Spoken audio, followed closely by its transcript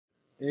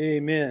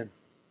Amen.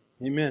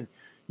 Amen.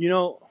 You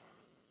know,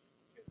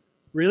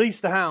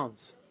 release the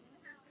hounds.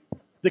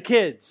 The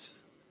kids.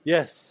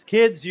 Yes,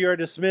 kids, you are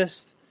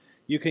dismissed.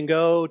 You can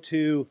go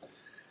to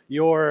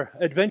your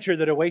adventure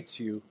that awaits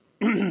you.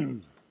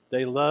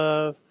 They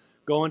love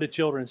going to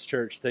children's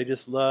church. They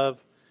just love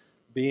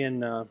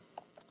being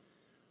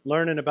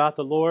learning about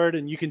the Lord,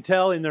 and you can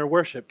tell in their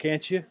worship,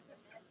 can't you?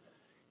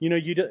 You know,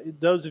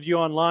 those of you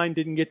online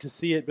didn't get to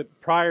see it, but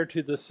prior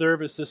to the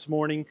service this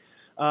morning,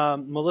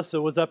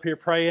 Melissa was up here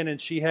praying,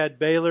 and she had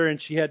Baylor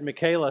and she had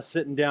Michaela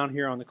sitting down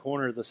here on the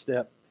corner of the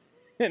step.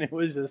 And it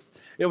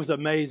was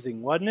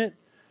amazing, wasn't it?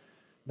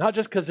 Not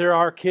just because they're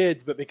our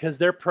kids, but because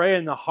they're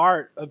praying the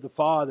heart of the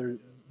Father.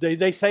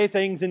 They say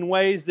things in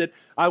ways that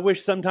I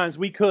wish sometimes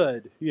we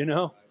could, you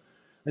know.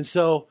 And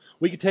so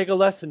we could take a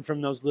lesson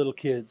from those little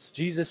kids.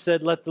 Jesus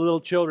said, "Let the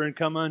little children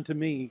come unto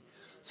me."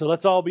 So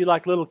let's all be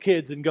like little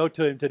kids and go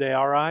to Him today,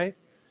 all right?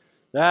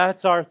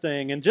 That's our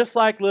thing. And just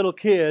like little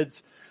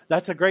kids,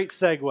 that's a great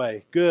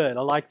segue. Good,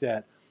 I like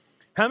that.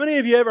 How many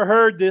of you ever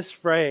heard this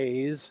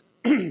phrase,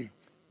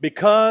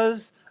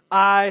 because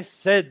I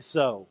said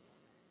so?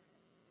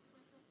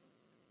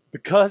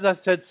 Because I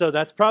said so.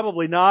 That's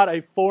probably not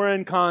a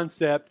foreign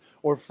concept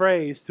or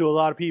phrase to a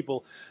lot of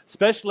people,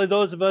 especially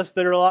those of us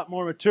that are a lot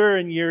more mature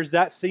in years.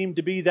 That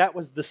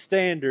was the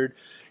standard.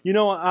 You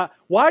know,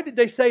 why did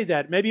they say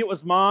that? Maybe it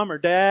was mom or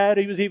dad.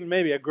 He was even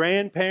maybe a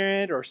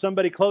grandparent or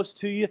somebody close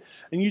to you.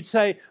 And you'd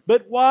say,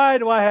 "But why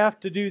do I have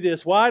to do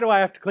this? Why do I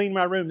have to clean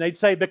my room?" They'd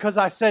say, "Because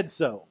I said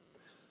so."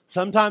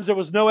 Sometimes there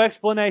was no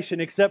explanation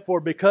except for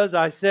 "because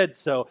I said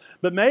so."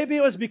 But maybe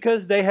it was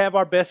because they have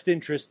our best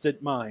interests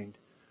at mind,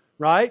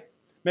 right?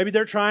 Maybe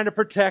they're trying to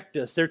protect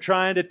us. They're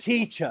trying to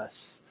teach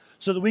us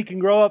so that we can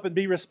grow up and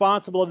be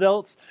responsible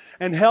adults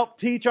and help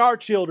teach our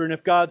children,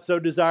 if God so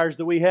desires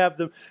that we have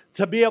them,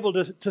 to be able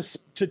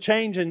to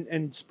change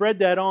and spread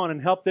that on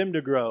and help them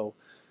to grow.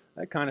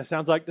 That kind of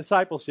sounds like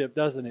discipleship,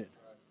 doesn't it?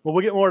 Well,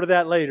 we'll get more to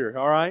that later,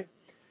 all right?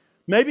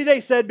 Maybe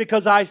they said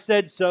 "because I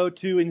said so"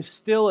 to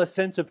instill a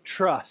sense of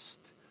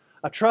trust,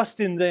 a trust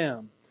in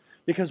them.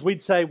 Because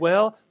we'd say,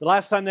 well, the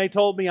last time they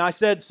told me I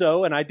said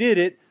so and I did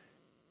it,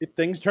 if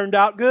things turned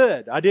out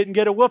good. I didn't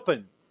get a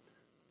whooping.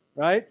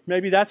 Right?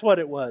 Maybe that's what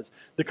it was.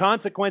 The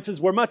consequences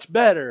were much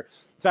better.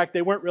 In fact,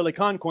 they weren't really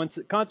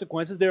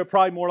consequences. They were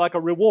probably more like a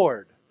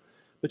reward.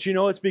 But you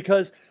know, it's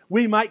because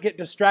we might get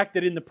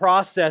distracted in the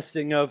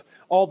processing of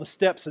all the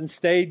steps and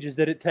stages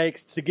that it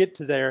takes to get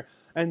to there,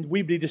 and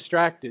we'd be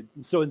distracted.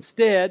 And so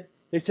instead,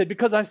 they said,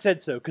 "because I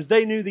said so," because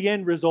they knew the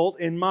end result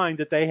in mind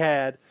that they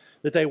had,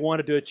 that they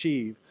wanted to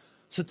achieve.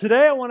 So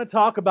today I want to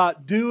talk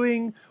about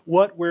doing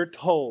what we're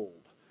told.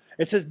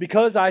 It says,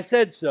 "because I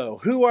said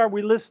so." Who are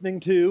we listening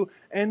to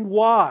and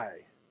why?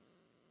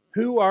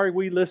 Who are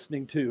we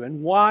listening to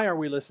and why are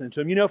we listening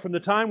to them? You know, from the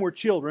time we're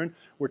children,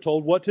 we're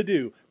told what to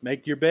do.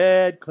 Make your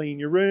bed, clean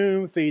your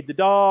room, feed the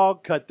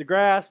dog, cut the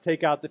grass,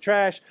 take out the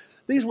trash.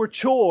 These were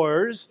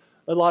chores,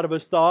 a lot of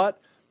us thought,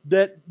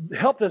 that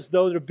helped us,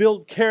 though, to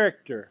build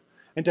character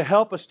and to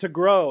help us to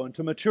grow and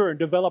to mature and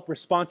develop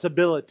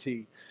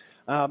responsibility.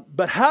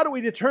 But how do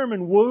we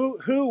determine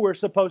who we're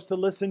supposed to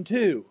listen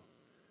to?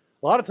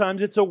 A lot of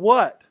times it's a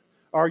 "what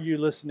are you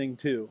listening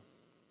to?"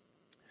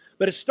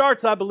 But it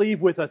starts, I believe,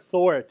 with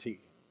authority.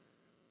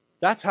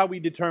 That's how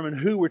we determine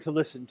who we're to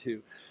listen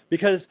to.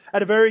 Because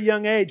at a very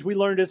young age, we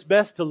learned it's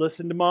best to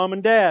listen to mom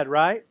and dad,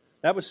 right?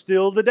 That was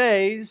still the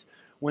days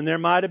when there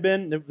might have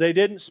been, they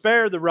didn't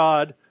spare the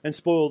rod and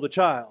spoil the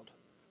child.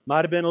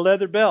 Might have been a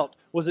leather belt.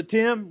 Was it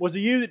Tim? Was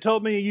it you that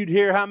told me you'd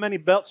hear how many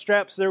belt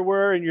straps there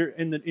were in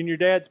your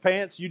dad's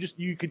pants?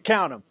 You could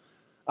count them.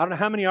 I don't know,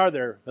 how many are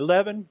there?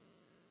 11?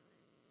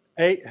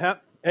 8?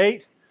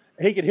 8?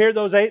 He could hear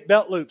those 8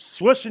 belt loops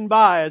swishing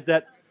by as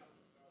that...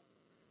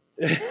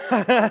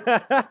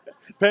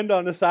 Depend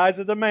on the size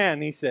of the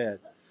man, he said.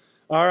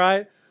 All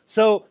right?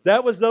 So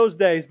that was those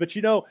days. But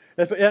you know,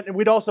 and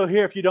we'd also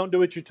hear, if you don't do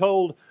what you're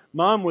told,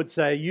 Mom would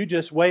say, "You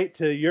just wait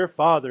till your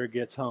father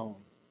gets home."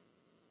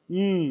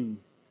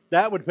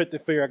 That would put the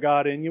fear of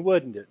God in you,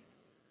 wouldn't it?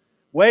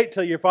 Wait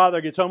till your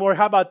father gets home. Or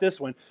how about this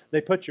one?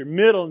 They put your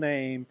middle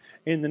name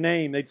in the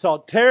name. They'd saw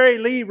Terry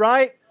Lee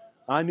Wright.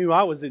 I knew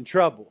I was in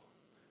trouble.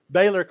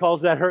 Baylor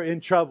calls that her "in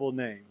trouble"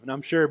 name. And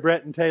I'm sure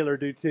Brett and Taylor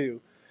do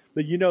too.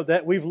 But you know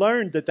that we've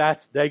learned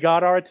that they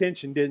got our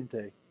attention, didn't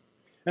they?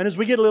 And as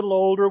we get a little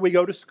older, we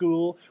go to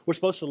school. We're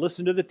supposed to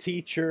listen to the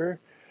teacher.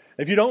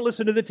 If you don't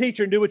listen to the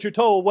teacher and do what you're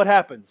told, what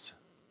happens?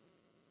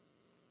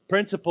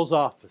 Principal's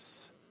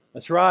office.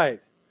 That's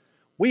right.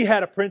 We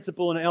had a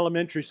principal in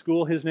elementary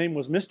school. His name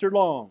was Mr.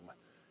 Long,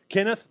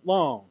 Kenneth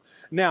Long.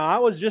 Now, I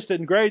was just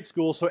in grade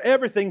school, so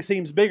everything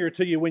seems bigger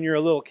to you when you're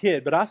a little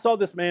kid. But I saw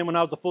this man when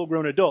I was a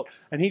full-grown adult,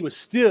 and he was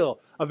still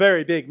a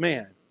very big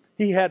man.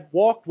 He had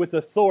walked with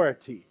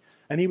authority,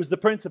 and he was the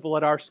principal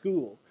at our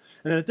school.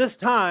 And at this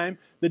time,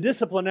 the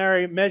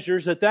disciplinary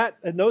measures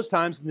in those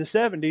times in the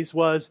 70s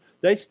was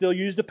they still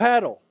used a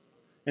paddle.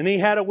 And he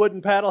had a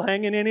wooden paddle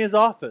hanging in his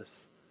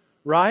office,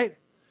 right?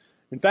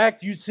 In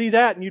fact, you'd see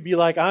that and you'd be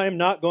like, "I am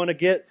not going to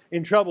get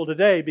in trouble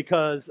today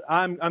because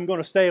I'm going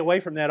to stay away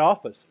from that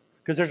office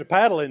because there's a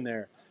paddle in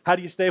there. How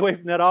do you stay away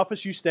from that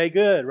office? You stay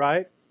good,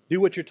 right?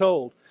 Do what you're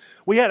told.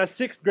 We had a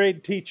 6th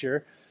grade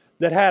teacher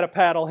that had a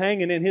paddle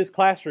hanging in his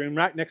classroom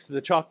right next to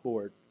the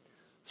chalkboard.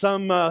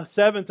 Some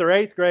 7th or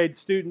 8th grade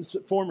students,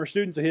 former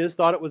students of his,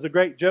 thought it was a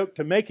great joke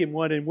to make him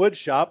one in wood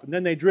shop, and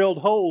then they drilled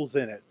holes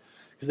in it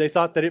because they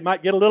thought that it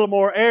might get a little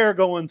more air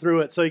going through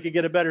it so he could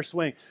get a better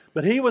swing.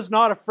 But he was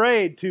not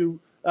afraid to,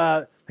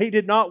 he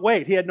did not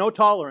wait. He had no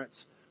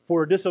tolerance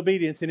for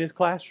disobedience in his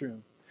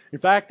classroom. In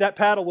fact, that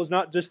paddle was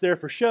not just there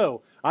for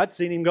show. I'd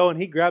seen him go and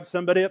he'd grab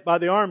somebody up by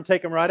the arm,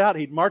 take them right out.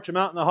 He'd march them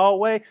out in the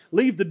hallway,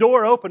 leave the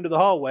door open to the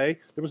hallway.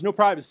 There was no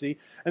privacy.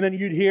 And then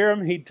you'd hear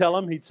him, he'd tell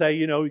them, he'd say,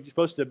 you know, you're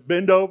supposed to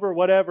bend over,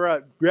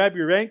 whatever, grab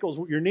your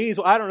ankles, your knees.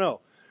 I don't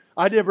know.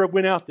 I never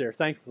went out there,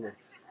 thankfully.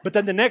 But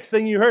then the next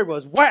thing you heard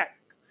was whack,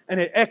 and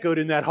it echoed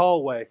in that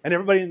hallway. And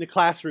everybody in the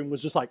classroom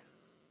was just like,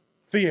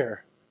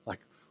 fear. Like,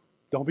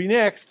 don't be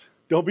next.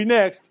 Don't be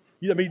next.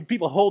 I mean,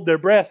 people hold their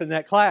breath in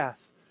that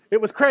class. It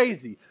was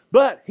crazy.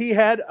 But he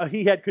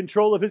had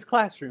control of his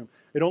classroom.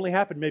 It only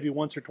happened maybe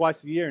once or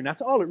twice a year, and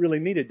that's all it really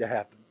needed to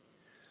happen.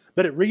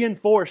 But it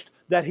reinforced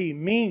that he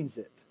means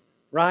it,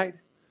 right?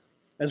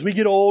 As we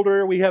get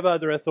older, we have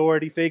other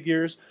authority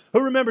figures. Who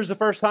remembers the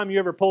first time you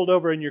ever pulled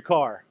over in your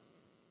car?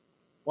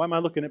 Why am I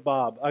looking at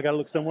Bob? I got to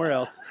look somewhere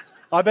else.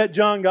 I bet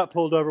John got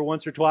pulled over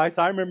once or twice.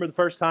 I remember the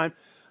first time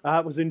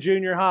I was in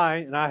junior high,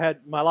 and I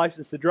had my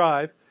license to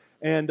drive,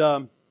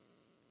 and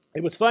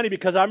it was funny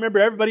because I remember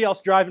everybody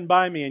else driving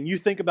by me, and you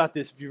think about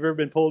this, if you've ever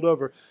been pulled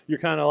over, you're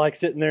kind of like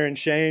sitting there in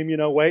shame, you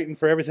know, waiting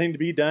for everything to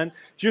be done.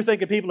 So you're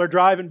thinking people are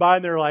driving by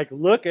and they're like,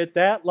 look at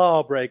that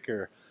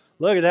lawbreaker.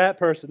 Look at that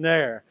person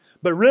there.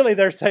 But really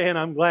they're saying,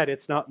 I'm glad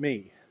it's not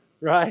me,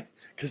 right?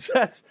 Because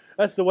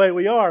that's the way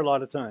we are a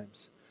lot of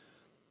times.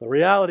 The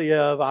reality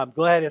of, I'm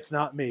glad it's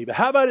not me. But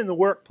how about in the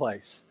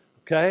workplace?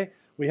 Okay?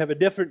 We have a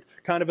different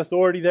kind of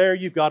authority there.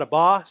 You've got a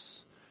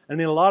boss,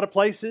 and in a lot of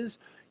places,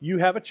 you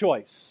have a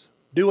choice.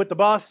 Do what the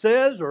boss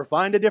says or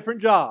find a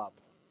different job,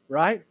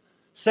 right?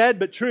 Sad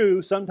but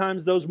true,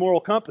 sometimes those moral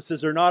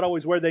compasses are not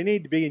always where they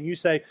need to be, and you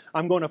say,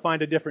 I'm going to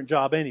find a different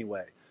job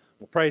anyway.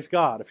 Well, praise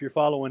God if you're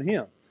following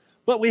Him.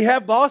 But we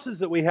have bosses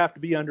that we have to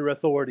be under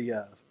authority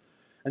of.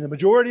 And the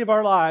majority of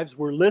our lives,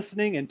 we're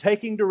listening and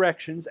taking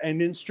directions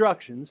and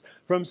instructions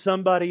from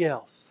somebody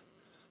else.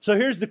 So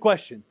here's the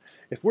question.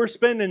 If we're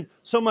spending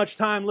so much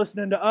time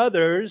listening to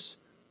others,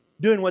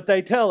 doing what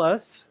they tell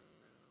us,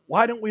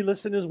 why don't we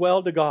listen as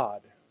well to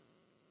God?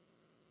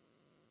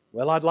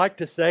 Well, I'd like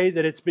to say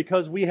that it's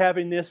because we have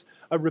in this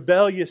a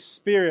rebellious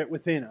spirit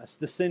within us,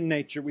 the sin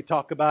nature, we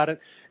talk about it.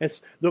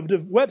 It's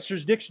the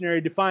Webster's Dictionary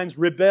defines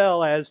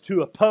rebel as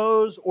to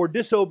oppose or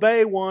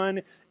disobey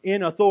one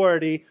in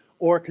authority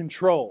or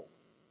control.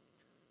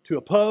 To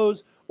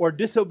oppose or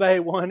disobey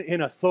one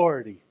in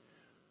authority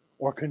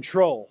or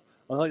control.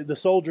 The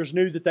soldiers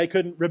knew that they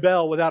couldn't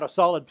rebel without a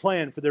solid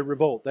plan for their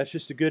revolt. That's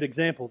just a good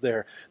example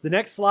there. The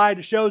next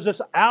slide shows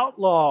us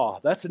outlaw.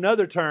 That's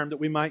another term that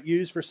we might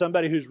use for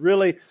somebody who's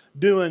really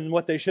doing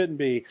what they shouldn't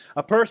be.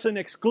 A person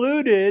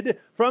excluded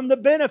from the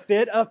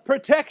benefit of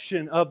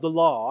protection of the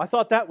law. I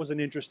thought that was an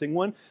interesting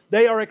one.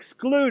 They are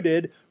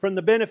excluded from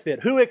the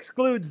benefit. Who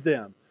excludes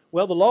them?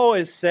 Well, the law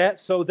is set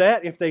so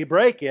that if they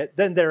break it,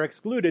 then they're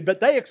excluded. But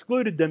they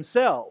excluded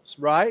themselves,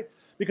 right?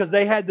 Because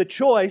they had the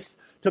choice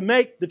to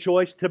make the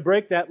choice to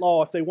break that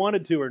law if they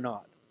wanted to or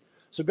not.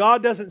 So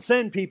God doesn't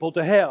send people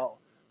to hell.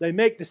 They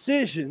make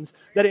decisions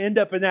that end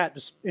up in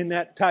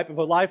that type of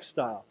a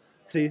lifestyle.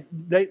 See,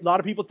 a lot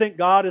of people think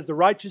God is the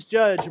righteous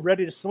judge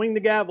ready to swing the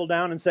gavel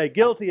down and say,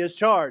 guilty as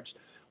charged.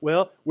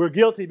 Well, we're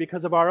guilty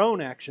because of our own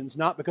actions,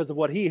 not because of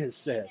what He has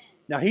said.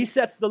 Now, He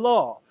sets the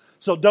law.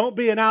 So don't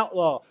be an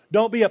outlaw.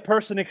 Don't be a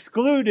person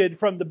excluded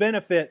from the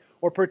benefit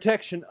or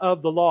protection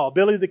of the law.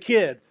 Billy the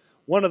Kid,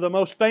 one of the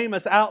most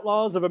famous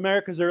outlaws of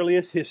America's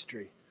earliest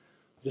history.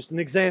 Just an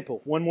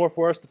example. One more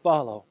for us to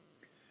follow.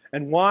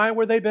 And why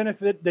were they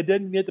benefit? They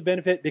didn't get the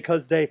benefit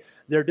because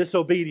their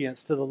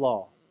disobedience to the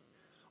law.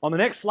 On the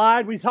next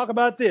slide, we talk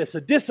about this.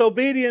 A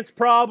disobedience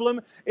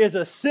problem is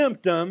a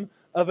symptom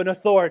of an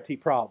authority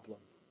problem.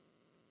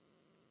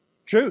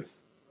 Truth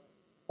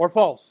or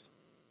false?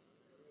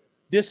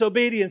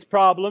 Disobedience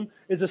problem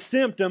is a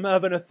symptom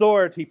of an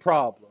authority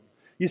problem.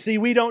 You see,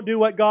 we don't do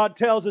what God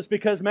tells us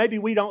because maybe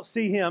we don't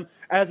see Him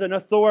as an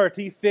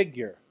authority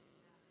figure.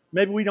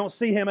 Maybe we don't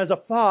see Him as a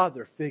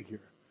father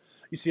figure.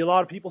 You see, a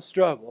lot of people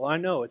struggle. I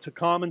know, it's a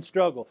common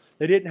struggle.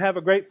 They didn't have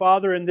a great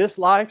father in this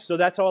life, so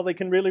that's all they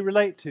can really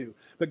relate to.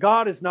 But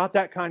God is not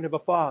that kind of a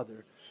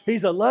father.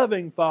 He's a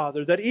loving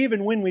father that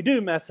even when we do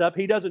mess up,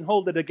 He doesn't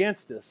hold it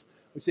against us.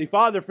 We say,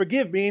 Father,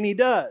 forgive me, and He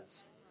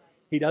does.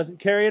 He doesn't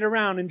carry it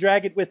around and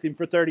drag it with Him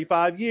for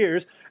 35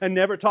 years and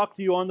never talk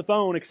to you on the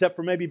phone except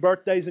for maybe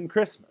birthdays and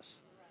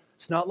Christmas.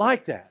 It's not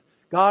like that.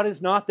 God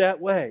is not that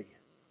way.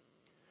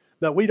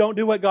 But we don't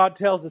do what God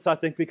tells us, I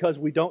think, because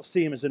we don't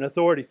see Him as an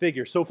authority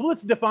figure. So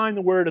let's define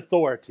the word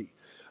authority.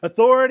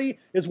 Authority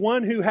is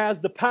one who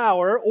has the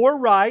power or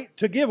right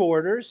to give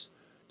orders,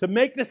 to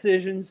make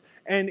decisions,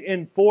 and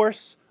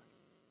enforce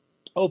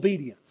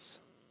obedience.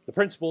 The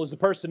principal is the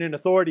person in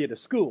authority at a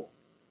school.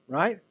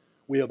 right?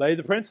 We obey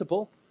the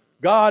principle.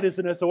 God is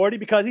an authority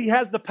because He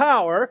has the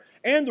power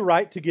and the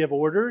right to give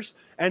orders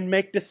and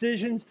make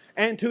decisions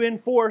and to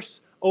enforce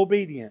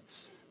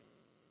obedience.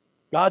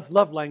 God's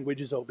love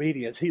language is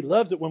obedience. He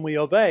loves it when we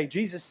obey.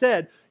 Jesus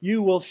said,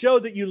 "You will show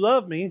that you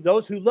love me.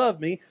 Those who love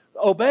me,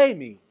 obey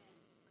me."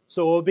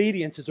 So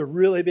obedience is a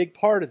really big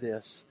part of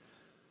this.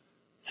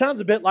 Sounds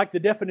a bit like the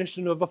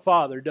definition of a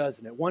father,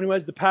 doesn't it? One who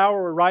has the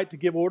power or right to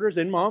give orders,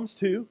 and moms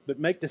too, but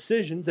make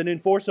decisions and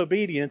enforce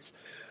obedience.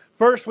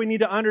 First, we need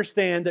to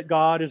understand that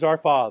God is our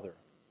Father.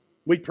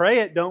 We pray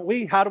it, don't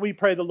we? How do we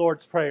pray the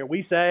Lord's Prayer?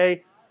 We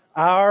say,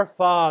 "Our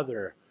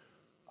Father."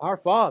 Our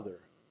Father.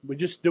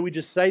 Do we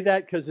just say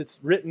that because it's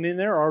written in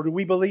there, or do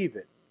we believe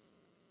it?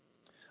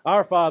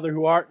 Our Father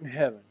who art in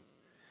heaven.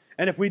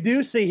 And if we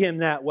do see Him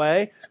that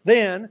way,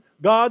 then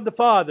God the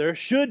Father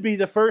should be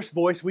the first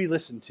voice we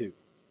listen to.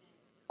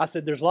 I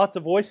said there's lots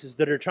of voices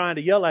that are trying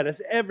to yell at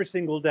us every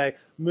single day.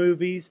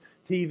 Movies,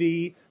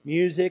 TV,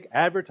 music,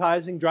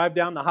 advertising, drive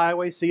down the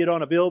highway, see it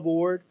on a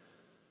billboard.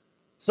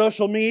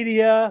 Social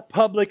media,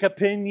 public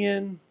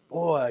opinion.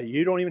 Boy,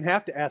 you don't even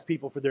have to ask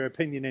people for their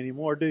opinion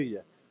anymore, do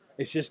you?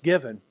 It's just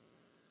given.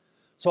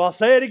 So I'll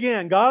say it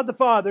again. God the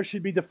Father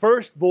should be the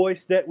first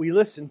voice that we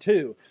listen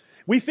to.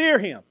 We fear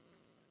Him.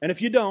 And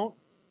if you don't,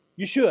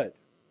 you should.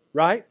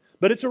 Right?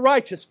 But it's a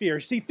righteous fear.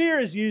 See, fear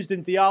is used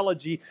in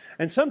theology,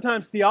 and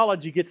sometimes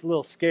theology gets a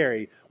little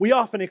scary. We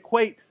often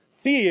equate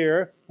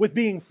fear with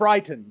being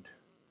frightened.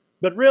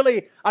 But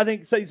really, I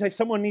think say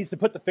someone needs to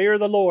put the fear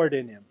of the Lord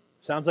in him.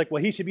 Sounds like,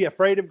 well, he should be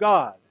afraid of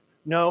God.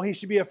 No, he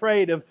should be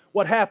afraid of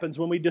what happens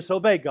when we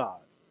disobey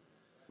God.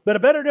 But a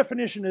better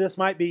definition of this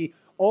might be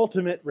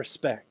ultimate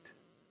respect.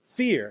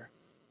 Fear,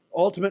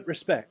 ultimate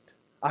respect.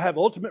 I have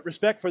ultimate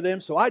respect for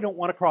them, so I don't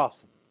want to cross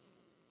them.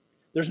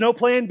 There's no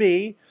plan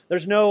B.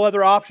 There's no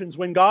other options.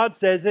 When God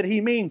says it, He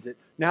means it.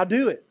 Now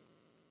do it.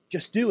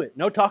 Just do it.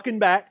 No talking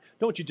back.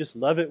 Don't you just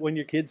love it when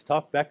your kids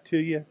talk back to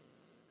you?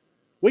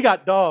 We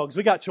got dogs.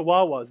 We got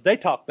chihuahuas. They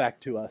talk back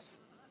to us.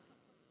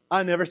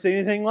 I've never seen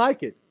anything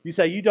like it. You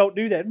say, you don't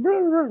do that.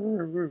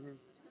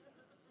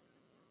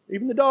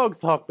 Even the dogs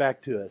talk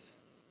back to us.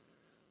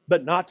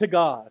 But not to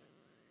God.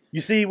 You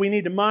see, we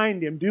need to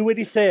mind Him, do what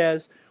He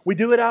says. We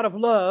do it out of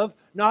love,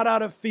 not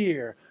out of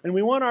fear. And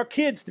we want our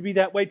kids to be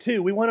that way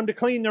too. We want them to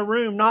clean their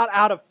room, not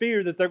out of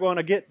fear that they're going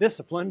to get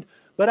disciplined,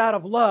 but out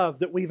of love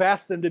that we've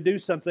asked them to do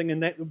something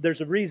and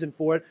there's a reason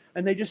for it.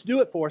 And they just do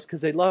it for us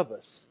because they love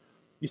us.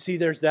 You see,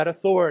 there's that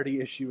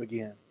authority issue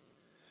again.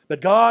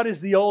 But God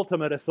is the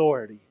ultimate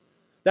authority.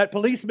 That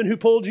policeman who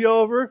pulled you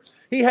over,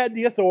 he had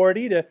the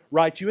authority to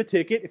write you a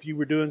ticket if you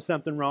were doing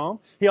something wrong.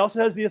 He also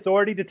has the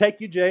authority to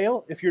take you to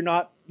jail if you're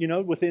not,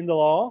 within the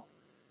law.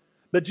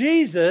 But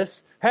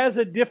Jesus has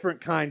a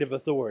different kind of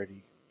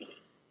authority.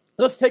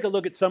 Let's take a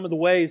look at some of the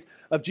ways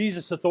of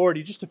Jesus'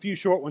 authority, just a few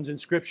short ones in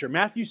Scripture.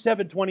 Matthew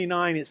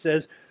 7:29, it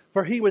says,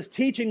 "For He was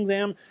teaching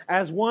them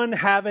as one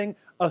having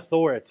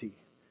authority,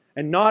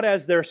 and not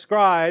as their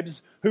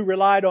scribes who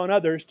relied on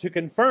others to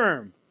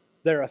confirm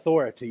their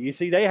authority." You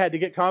see, they had to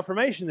get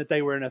confirmation that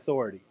they were an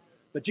authority.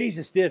 But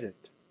Jesus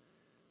didn't.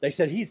 They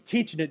said He's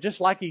teaching it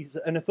just like He's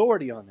an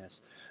authority on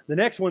this. The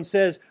next one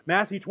says,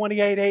 Matthew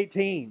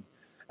 28:18,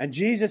 "And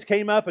Jesus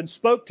came up and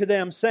spoke to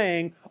them,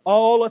 saying,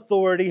 All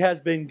authority has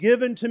been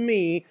given to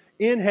me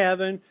in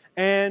heaven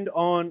and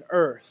on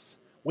earth."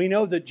 We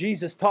know that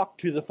Jesus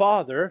talked to the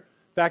Father.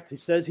 In fact, He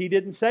says He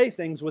didn't say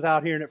things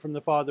without hearing it from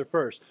the Father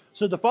first.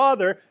 So the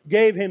Father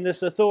gave Him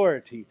this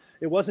authority.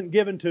 It wasn't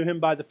given to Him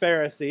by the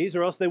Pharisees,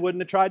 or else they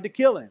wouldn't have tried to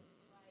kill Him.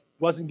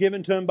 It wasn't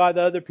given to Him by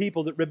the other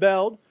people that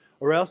rebelled,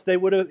 or else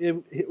it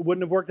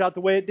wouldn't have worked out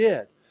the way it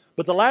did.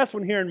 But the last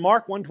one here in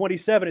Mark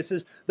 1:27, it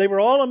says, "They were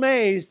all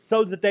amazed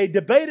so that they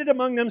debated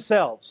among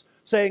themselves,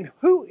 saying,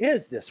 Who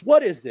is this?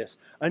 What is this?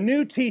 A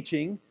new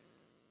teaching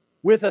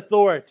with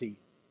authority.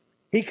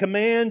 He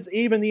commands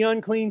even the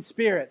unclean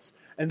spirits,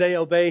 and they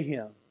obey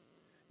Him."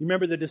 You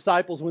remember the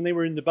disciples when they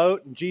were in the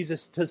boat, and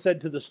Jesus said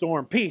to the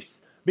storm,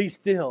 "Peace, be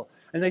still."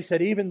 And they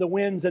said, even the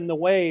winds and the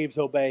waves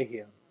obey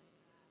Him.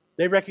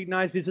 They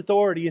recognized His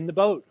authority in the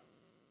boat.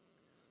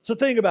 So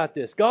think about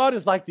this. God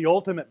is like the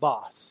ultimate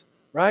boss,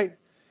 right?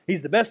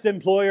 He's the best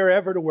employer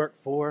ever to work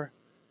for.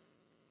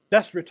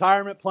 Best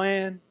retirement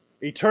plan.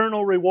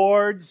 Eternal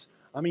rewards.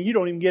 I mean, you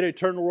don't even get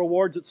eternal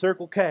rewards at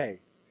Circle K.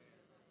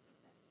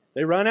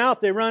 They run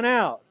out, they run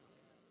out.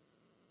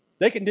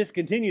 They can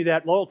discontinue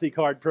that loyalty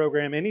card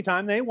program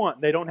anytime they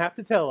want. They don't have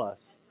to tell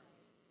us.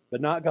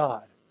 But not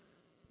God.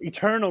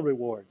 Eternal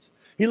rewards.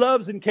 He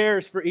loves and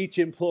cares for each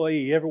employee.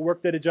 You ever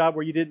worked at a job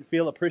where you didn't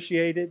feel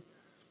appreciated?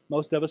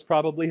 Most of us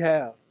probably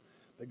have.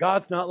 But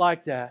God's not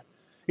like that.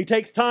 He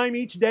takes time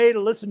each day to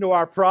listen to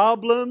our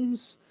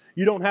problems.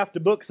 You don't have to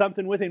book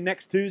something with Him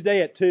next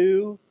Tuesday at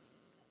 2.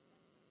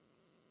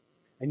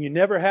 And you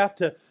never have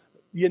to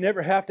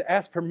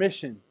ask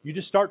permission. You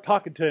just start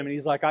talking to Him and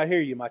He's like, "I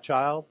hear you, my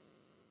child."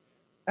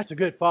 That's a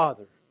good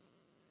Father.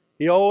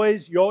 You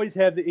always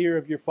have the ear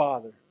of your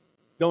Father.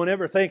 Don't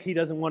ever think He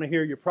doesn't want to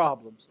hear your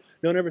problems.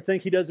 Don't ever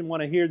think He doesn't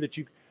want to hear that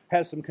you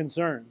have some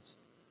concerns.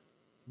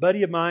 A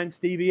buddy of mine,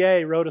 Stevie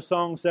A, wrote a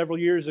song several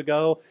years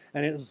ago,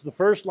 and it was the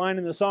first line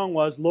in the song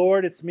was,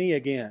 "Lord, it's me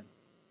again."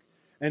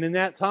 And in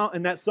that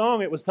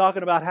song, it was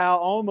talking about how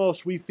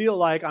almost we feel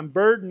like I'm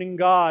burdening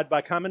God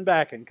by coming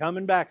back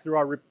through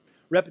our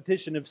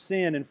repetition of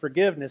sin and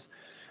forgiveness.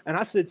 And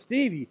I said,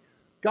 Stevie,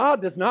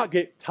 God does not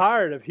get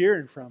tired of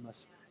hearing from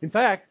us. In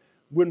fact,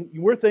 when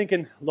we're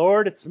thinking,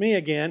 Lord, it's me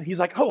again, He's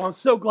like, oh, I'm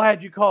so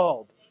glad you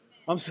called.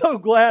 I'm so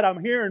glad I'm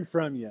hearing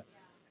from you.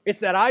 It's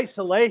that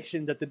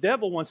isolation that the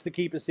devil wants to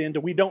keep us in,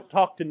 that we don't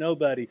talk to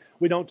nobody.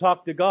 We don't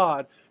talk to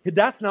God.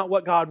 That's not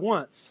what God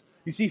wants.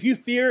 You see, if you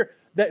feel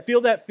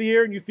that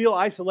fear and you feel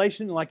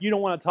isolation, like you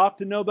don't want to talk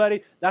to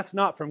nobody, that's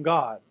not from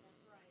God.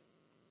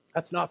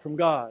 That's not from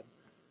God.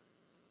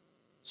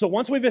 So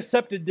once we've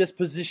accepted this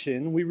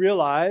position, we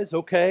realize,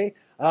 okay,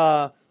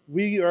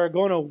 we are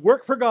going to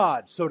work for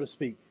God, so to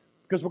speak,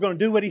 because we're going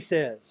to do what He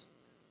says.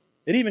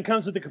 It even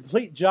comes with a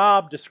complete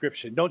job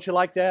description. Don't you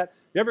like that?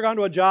 You ever gone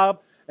to a job?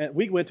 And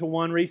we went to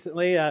one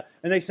recently, and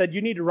they said,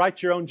 you need to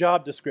write your own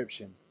job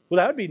description. Well,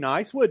 that would be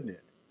nice, wouldn't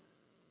it?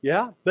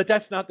 Yeah, but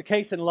that's not the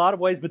case in a lot of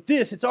ways. But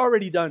it's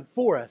already done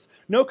for us.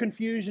 No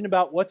confusion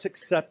about what's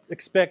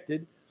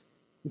expected.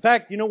 In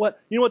fact, you know what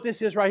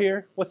this is right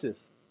here? What's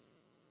this?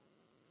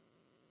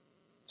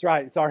 That's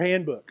right, it's our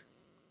handbook.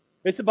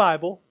 It's the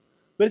Bible,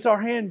 but it's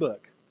our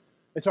handbook.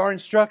 It's our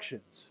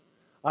instructions.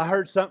 I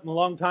heard something a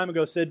long time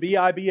ago said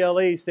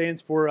BIBLE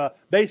stands for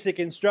Basic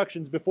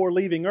Instructions Before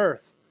Leaving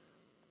Earth.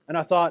 And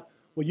I thought,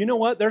 well, you know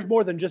what? There's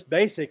more than just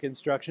basic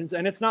instructions,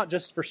 and it's not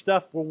just for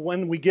stuff for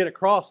when we get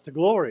across to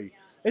glory.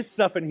 It's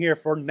stuff in here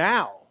for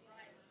now,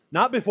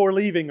 not before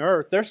leaving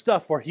earth. There's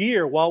stuff for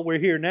here while we're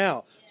here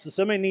now. So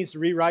somebody needs to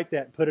rewrite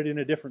that and put it in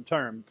a different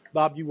term.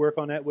 Bob, you work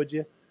on that, would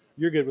you?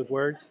 You're good with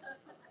words.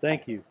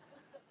 Thank you.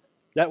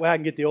 That way I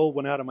can get the old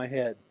one out of my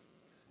head.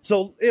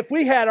 So if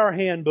we had our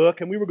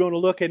handbook and we were going to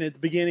look at it at the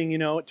beginning,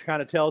 it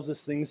kind of tells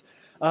us things.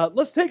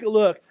 Let's take a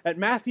look at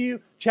Matthew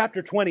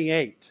chapter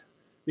 28,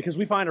 because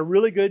we find a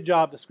really good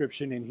job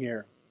description in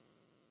here.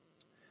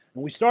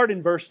 And we start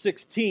in verse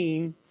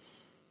 16,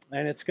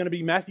 and it's going to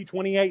be Matthew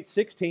 28,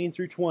 16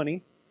 through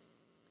 20.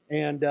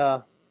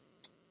 And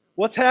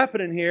what's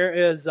happening here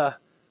is the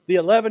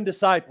 11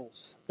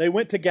 disciples, they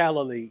went to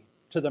Galilee,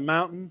 to the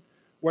mountain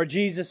where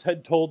Jesus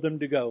had told them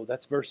to go.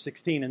 That's verse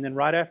 16. And then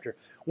right after,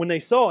 when they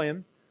saw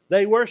Him,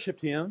 they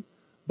worshipped Him,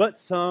 but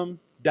some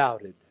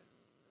doubted.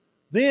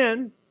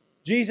 Then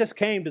Jesus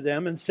came to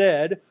them and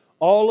said,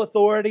 all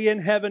authority in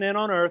heaven and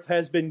on earth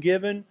has been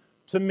given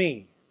to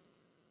me.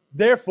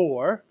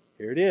 Therefore,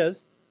 here it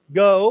is,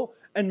 go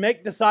and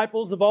make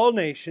disciples of all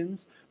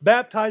nations,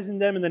 baptizing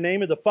them in the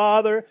name of the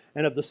Father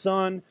and of the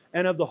Son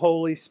and of the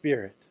Holy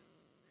Spirit,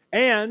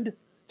 and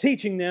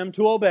teaching them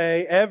to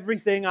obey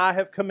everything I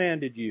have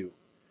commanded you.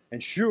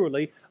 And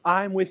surely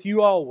I am with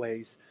you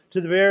always to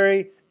the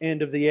very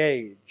end of the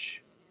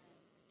age.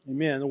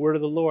 Amen. The word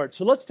of the Lord.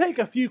 So let's take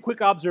a few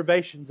quick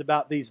observations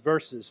about these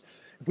verses.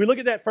 If we look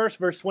at that first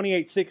verse,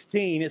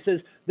 28:16, it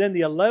says, then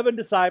the 11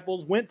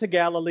 disciples went to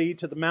Galilee,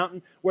 to the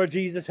mountain where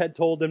Jesus had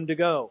told them to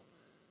go.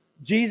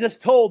 Jesus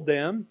told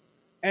them,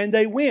 and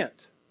they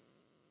went.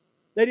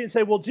 They didn't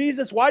say, well,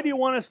 Jesus, why do you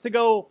want us to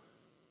go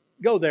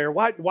there?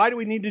 Why do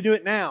we need to do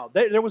it now?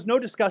 There was no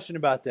discussion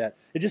about that.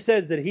 It just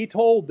says that He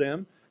told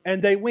them,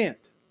 and they went.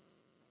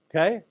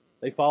 Okay?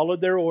 They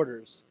followed their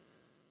orders.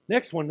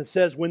 Next one, it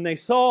says, when they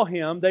saw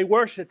Him, they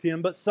worshipped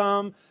Him, but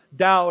some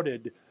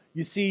doubted.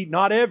 You see,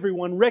 not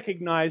everyone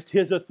recognized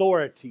His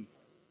authority.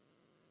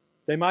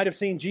 They might have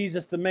seen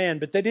Jesus the man,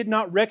 but they did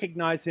not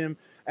recognize Him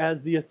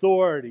as the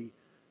authority.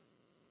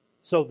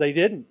 So they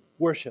didn't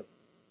worship.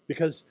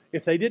 Because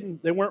if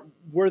they weren't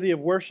worthy of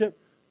worship,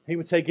 He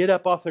would say, get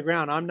up off the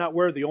ground. I'm not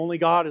worthy. Only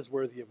God is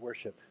worthy of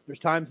worship. There's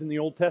times in the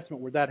Old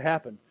Testament where that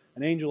happened.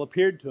 An angel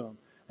appeared to them,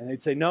 and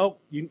they'd say, no,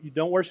 you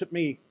don't worship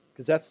me,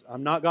 because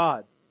I'm not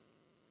God.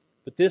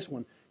 But this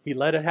one, He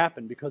let it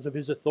happen because of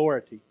His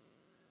authority.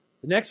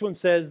 The next one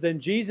says, then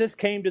Jesus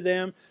came to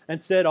them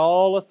and said,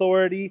 all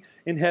authority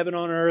in heaven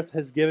and on earth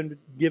has given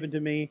to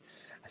me.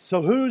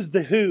 So who's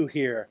the who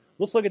here?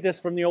 Let's look at this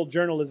from the old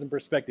journalism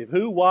perspective.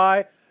 Who,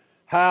 why,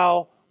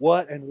 how,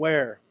 what, and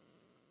where.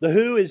 The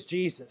who is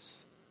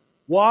Jesus.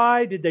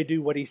 Why did they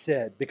do what He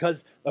said?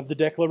 Because of the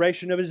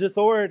declaration of His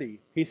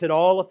authority. He said,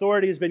 all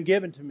authority has been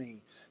given to me.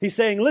 He's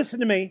saying, listen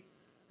to me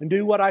and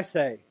do what I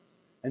say.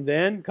 And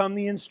then come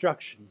the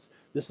instructions.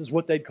 This is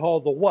what they'd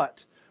call the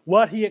what.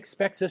 What He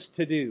expects us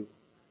to do.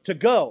 To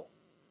go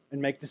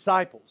and make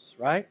disciples,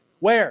 right?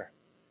 Where?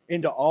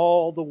 Into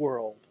all the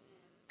world.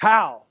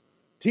 How?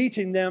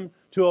 Teaching them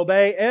to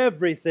obey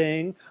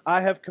everything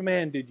I have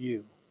commanded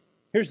you.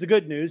 Here's the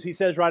good news. He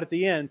says right at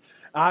the end,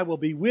 I will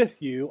be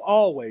with you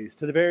always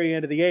to the very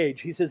end of the age.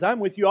 He says, I'm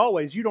with you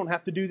always. You don't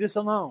have to do this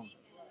alone.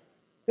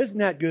 Isn't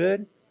that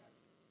good?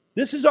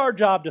 This is our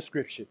job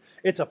description.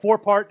 It's a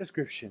 4-part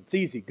description. It's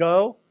easy.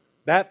 Go,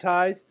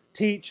 baptize,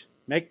 teach,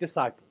 make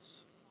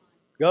disciples.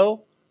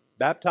 Go,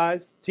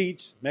 baptize,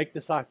 teach, make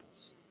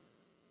disciples.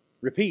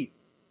 Repeat.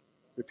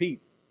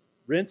 Repeat.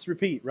 Rinse,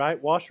 repeat,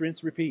 right? Wash,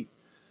 rinse, repeat.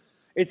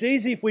 It's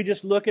easy if we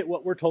just look at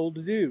what we're told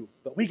to do,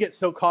 but we get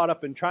so caught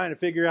up in trying to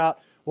figure out,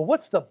 well,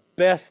 what's the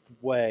best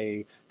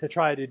way to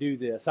try to do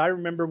this? I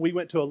remember we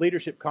went to a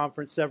leadership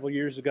conference several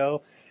years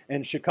ago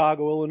in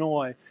Chicago,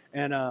 Illinois,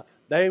 and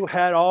they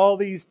had all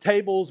these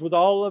tables with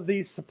all of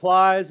these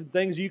supplies and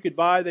things you could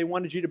buy. They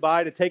wanted you to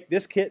buy to take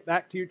this kit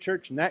back to your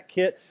church and that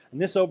kit and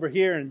this over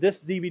here and this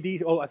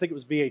DVD, I think it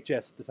was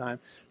VHS at the time,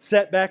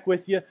 set back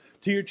with you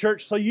to your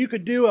church so you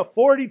could do a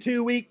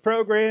 42-week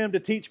program to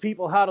teach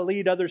people how to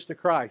lead others to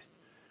Christ.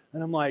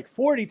 And I'm like,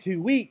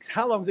 42 weeks?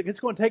 How long is it? It's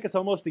going to take us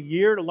almost a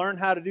year to learn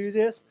how to do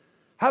this.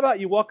 How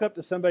about you walk up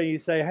to somebody and you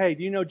say, hey,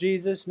 do you know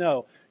Jesus?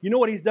 No. You know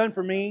what He's done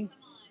for me?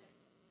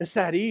 It's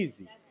that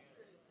easy.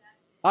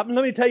 Let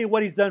me tell you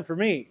what He's done for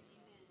me.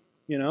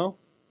 You know?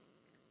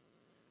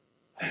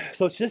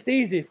 So it's just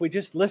easy if we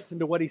just listen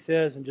to what He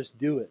says and just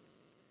do it.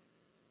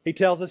 He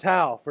tells us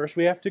how. First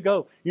we have to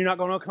go. You're not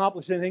going to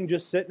accomplish anything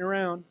just sitting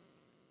around.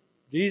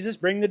 Jesus,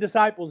 bring the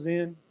disciples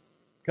in.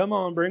 Come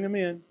on, bring them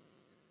in.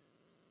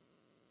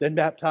 Then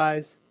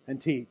baptize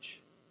and teach.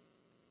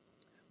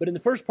 But in the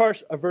first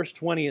part of verse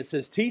 20 it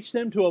says, teach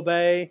them to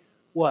obey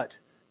what?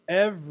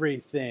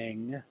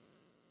 Everything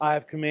I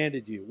have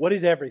commanded you. What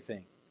is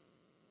everything?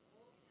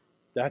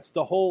 That's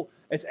the whole,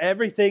 it's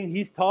everything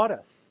He's taught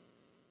us.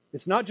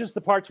 It's not just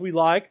the parts we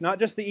like, not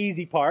just the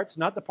easy parts,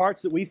 not the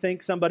parts that we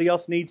think somebody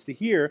else needs to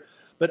hear,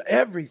 but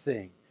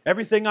everything.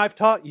 Everything I've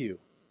taught you.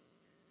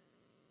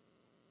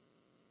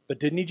 But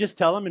didn't He just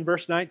tell them in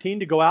verse 19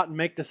 to go out and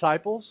make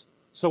disciples?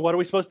 So what are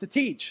we supposed to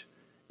teach?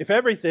 If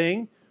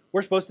everything,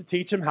 we're supposed to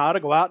teach them how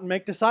to go out and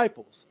make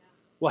disciples.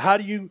 Well, how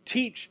do you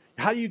teach?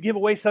 How do you give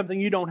away something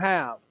you don't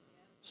have?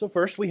 So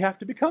first we have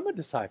to become a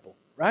disciple,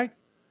 right?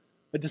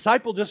 A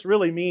disciple just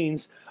really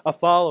means a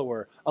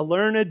follower, a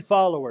learned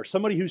follower,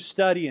 somebody who's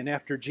studying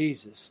after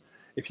Jesus.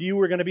 If you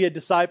were going to be a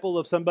disciple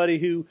of somebody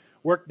who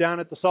worked down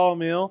at the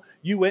sawmill,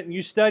 you went and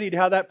you studied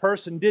how that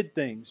person did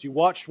things. You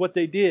watched what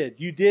they did.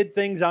 You did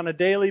things on a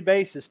daily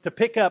basis to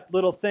pick up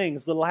little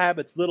things, little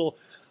habits, little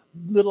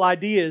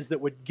ideas that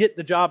would get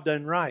the job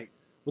done right.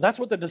 Well, that's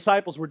what the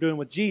disciples were doing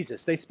with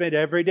Jesus. They spent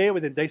every day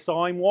with Him. They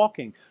saw Him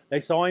walking.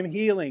 They saw Him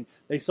healing.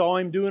 They saw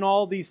Him doing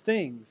all these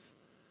things.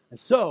 And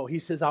so He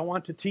says, I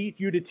want to teach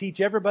you to teach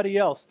everybody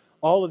else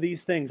all of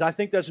these things. I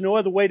think there's no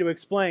other way to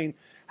explain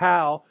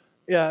how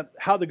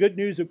the good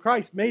news of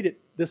Christ made it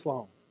this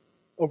long.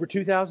 Over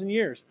 2,000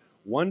 years.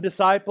 One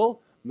disciple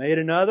made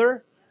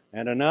another,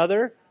 and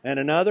another, and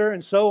another,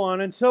 and so on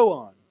and so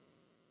on.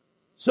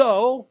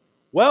 So,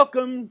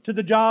 welcome to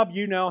the job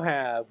you now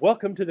have.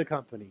 Welcome to the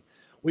company.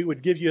 We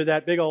would give you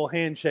that big old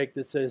handshake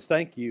that says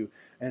thank you,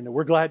 and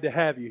we're glad to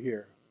have you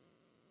here.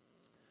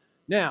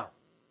 Now,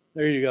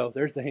 there you go.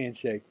 There's the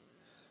handshake.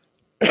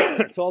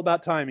 It's all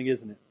about timing,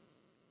 isn't it?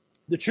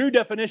 The true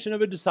definition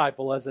of a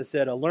disciple, as I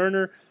said, a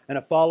learner and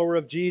a follower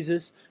of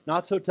Jesus,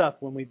 not so tough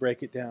when we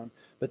break it down.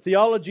 But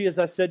theology, as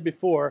I said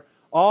before,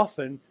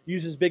 often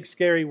uses big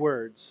scary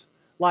words.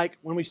 Like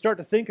when we start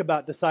to think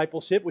about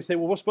discipleship, we say,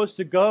 well, we're supposed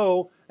to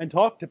go and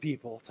talk to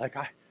people. It's like,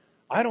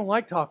 I don't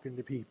like talking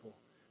to people.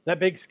 That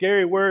big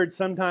scary word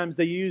sometimes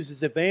they use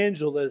is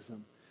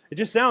evangelism. It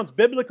just sounds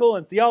biblical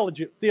and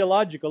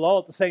theological all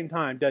at the same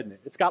time, doesn't it?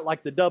 It's got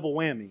like the double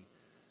whammy.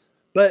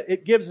 But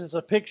it gives us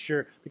a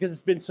picture, because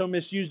it's been so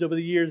misused over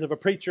the years, of a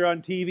preacher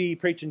on TV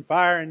preaching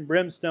fire and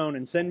brimstone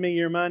and send me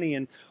your money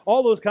and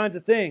all those kinds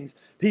of things.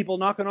 People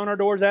knocking on our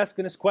doors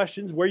asking us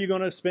questions, where are you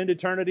going to spend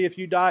eternity if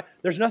you die?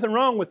 There's nothing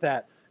wrong with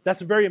that.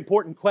 That's a very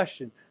important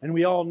question, and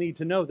we all need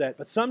to know that.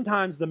 But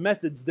sometimes the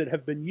methods that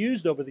have been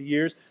used over the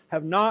years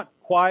have not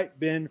quite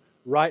been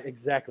right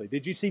exactly.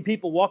 Did you see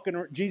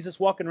Jesus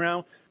walking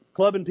around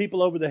clubbing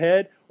people over the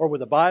head, or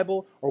with a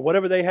Bible, or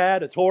whatever they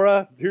had, a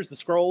Torah? Here's the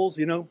scrolls,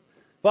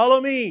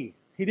 Follow me.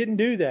 He didn't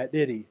do that,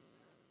 did He?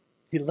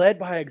 He led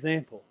by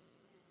example.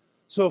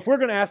 So if we're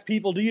going to ask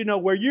people, do you know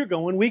where you're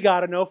going? We got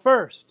to know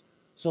first.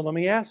 So let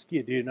me ask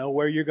you, do you know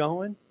where you're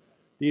going?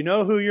 Do you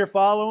know who you're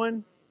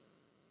following?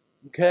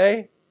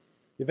 Okay?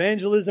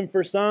 Evangelism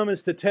for some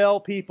is to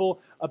tell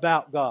people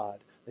about God.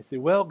 They say,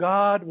 well,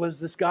 God was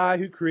this guy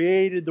who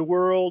created the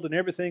world and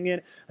everything in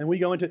it. And we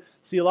go into,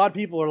 see, a lot of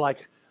people are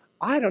like,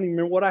 I don't even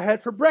remember what I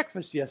had for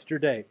breakfast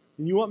yesterday.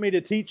 And you want me to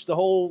teach the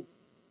whole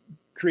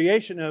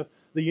creation of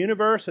the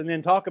universe and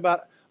then talk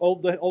about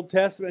the Old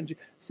Testament?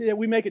 See,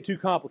 we make it too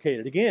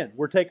complicated. Again,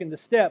 we're taking the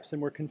steps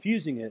and we're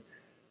confusing it.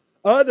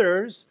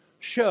 Others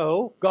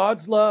show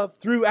God's love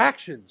through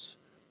actions.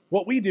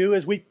 What we do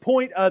is we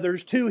point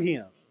others to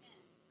Him.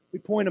 We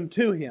point them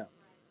to Him.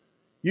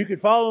 You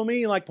could follow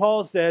me, like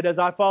Paul said, as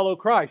I follow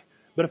Christ.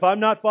 But if I'm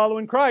not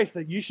following Christ,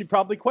 then you should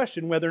probably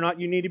question whether or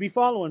not you need to be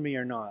following me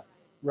or not.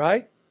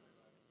 Right?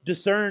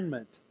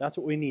 Discernment. That's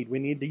what we need. We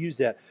need to use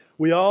that.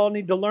 We all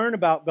need to learn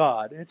about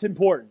God. It's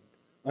important.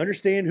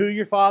 Understand who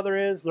your Father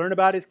is. Learn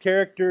about His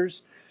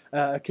characteristics,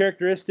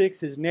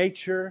 His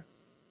nature,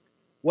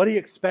 what He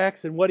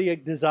expects and what He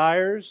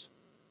desires.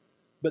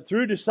 But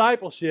through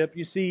discipleship,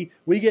 you see,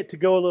 we get to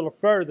go a little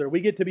further.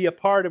 We get to be a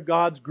part of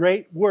God's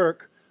great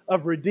work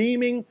of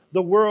redeeming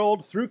the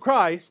world through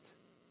Christ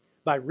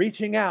by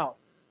reaching out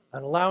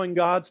and allowing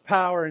God's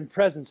power and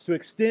presence to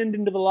extend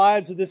into the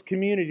lives of this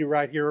community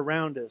right here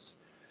around us,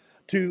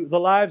 to the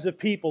lives of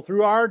people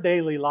through our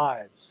daily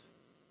lives.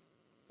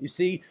 You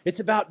see, it's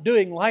about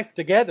doing life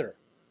together.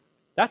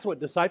 That's what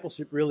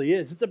discipleship really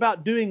is. It's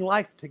about doing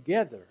life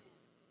together,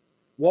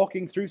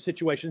 walking through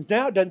situations.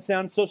 Now it doesn't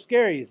sound so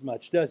scary as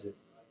much, does it?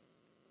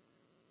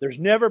 There's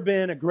never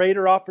been a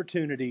greater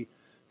opportunity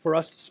for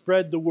us to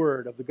spread the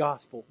word of the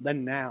gospel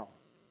than now.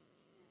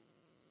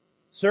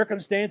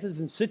 Circumstances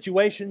and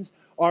situations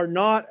are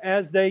not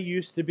as they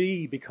used to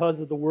be because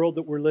of the world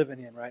that we're living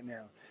in right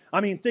now.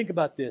 I mean, think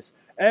about this.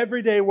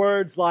 Everyday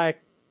words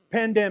like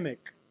pandemic,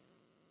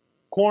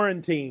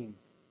 quarantine,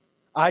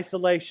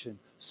 isolation,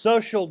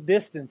 social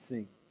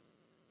distancing,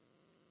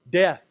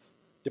 death,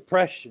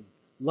 depression,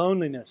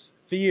 loneliness,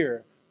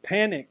 fear,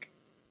 panic.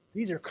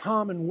 These are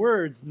common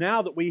words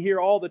now that we hear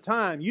all the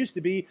time. Used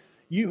to be,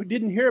 you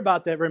didn't hear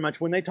about that very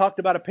much. When they talked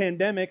about a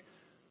pandemic,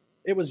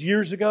 it was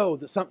years ago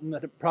that something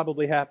that had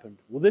probably happened.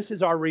 Well, this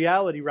is our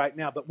reality right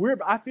now. But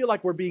I feel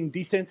like we're being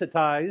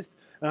desensitized,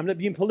 and I'm not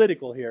being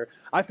political here.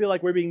 I feel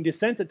like we're being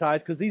desensitized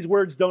because these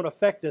words don't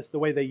affect us the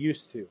way they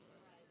used to.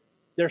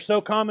 They're so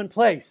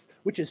commonplace,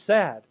 which is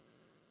sad.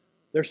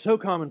 They're so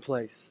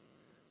commonplace.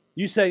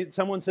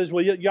 Someone says,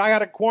 well, I got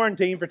to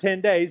quarantine for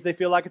 10 days. They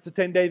feel like it's a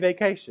 10-day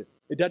vacation.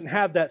 It doesn't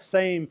have that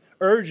same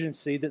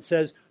urgency that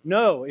says,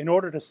 no, in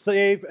order to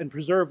save and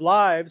preserve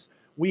lives,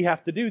 we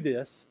have to do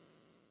this.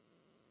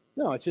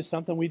 No, it's just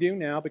something we do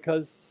now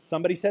because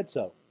somebody said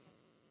so.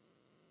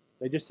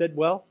 They just said,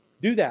 well,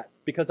 do that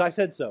because I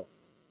said so.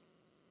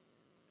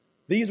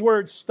 These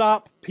words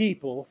stop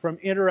people from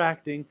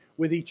interacting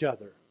with each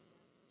other.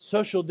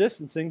 Social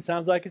distancing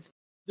sounds like it's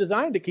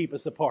designed to keep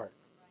us apart.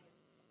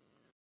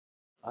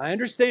 I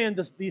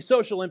understand the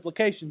social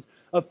implications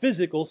of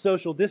physical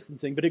social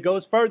distancing, but it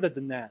goes further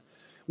than that.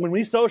 When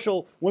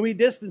we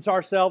distance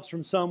ourselves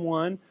from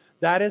someone,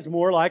 that is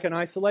more like an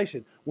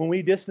isolation. When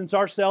we distance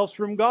ourselves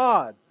from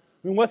God,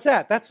 I mean, what's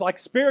that? That's like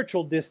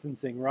spiritual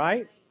distancing,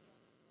 right?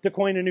 To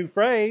coin a new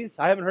phrase,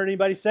 I haven't heard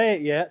anybody say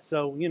it yet,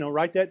 so,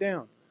 write that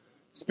down.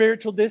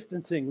 Spiritual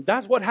distancing.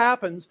 That's what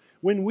happens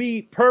when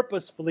we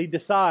purposefully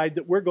decide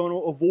that we're going to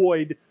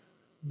avoid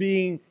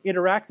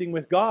interacting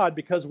with God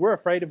because we're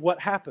afraid of what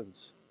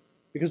happens,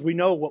 because we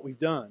know what we've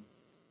done.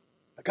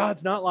 But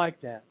God's not like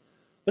that.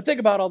 But think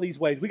about all these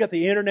ways. We got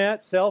the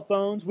internet, cell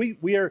phones.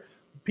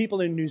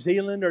 People in New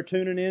Zealand are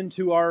tuning in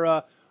to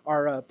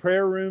our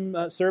prayer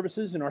room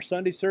services and our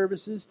Sunday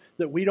services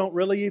that we don't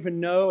really even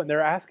know, and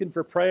they're asking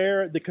for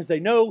prayer because they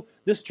know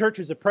this church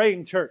is a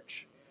praying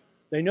church.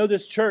 They know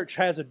this church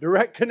has a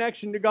direct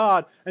connection to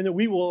God, and that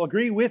we will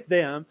agree with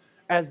them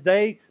as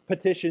they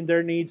petition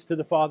their needs to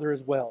the Father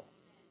as well.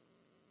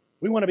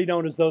 We want to be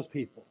known as those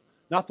people,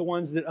 not the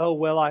ones that,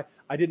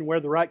 I didn't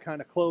wear the right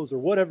kind of clothes or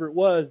whatever it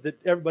was that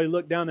everybody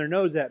looked down their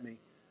nose at me.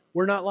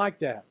 We're not like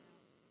that.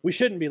 We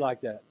shouldn't be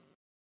like that.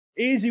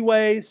 Easy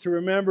ways to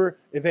remember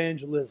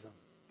evangelism,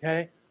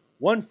 okay?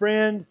 One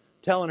friend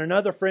telling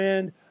another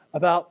friend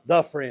about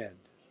the friend,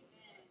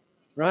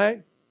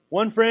 right?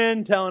 One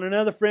friend telling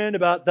another friend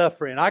about the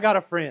friend. I got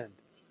a friend.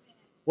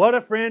 What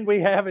a friend we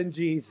have in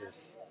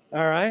Jesus,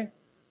 all right?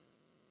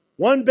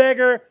 One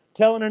beggar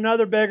telling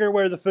another beggar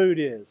where the food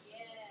is.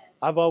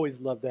 I've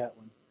always loved that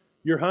one.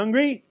 You're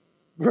hungry?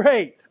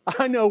 Great.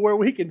 I know where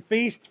we can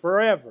feast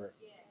forever.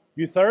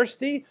 You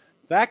thirsty?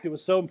 In fact, it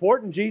was so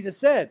important, Jesus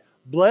said,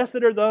 blessed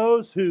are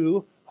those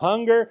who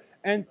hunger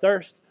and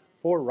thirst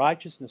for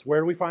righteousness. Where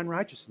do we find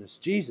righteousness?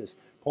 Jesus.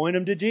 Point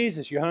them to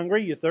Jesus. You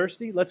hungry? You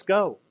thirsty? Let's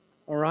go.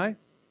 All right?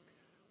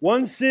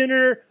 One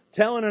sinner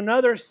telling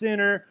another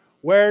sinner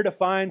where to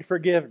find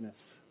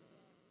forgiveness.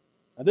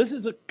 Now, this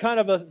is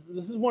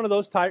one of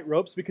those tight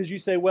ropes because you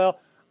say, well,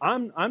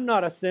 I'm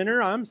not a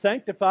sinner. I'm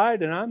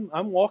sanctified and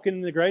I'm walking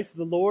in the grace of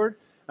the Lord.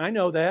 I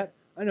know that,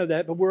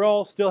 but we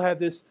all still have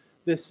this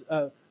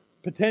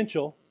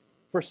potential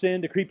for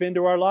sin to creep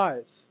into our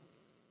lives.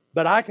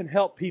 But I can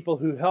help people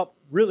who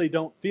really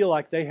don't feel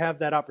like they have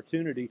that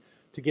opportunity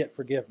to get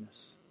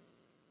forgiveness.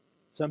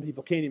 Some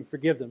people can't even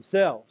forgive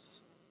themselves.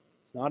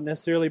 It's not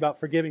necessarily about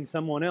forgiving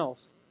someone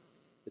else.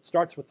 It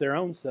starts with their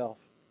own self.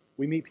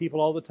 We meet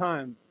people all the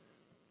time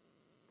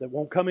that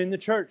won't come in the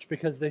church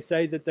because they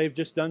say that they've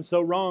just done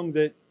so wrong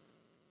that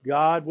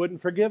God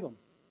wouldn't forgive them.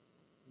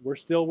 We're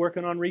still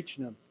working on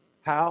reaching them.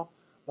 How?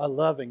 By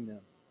loving them.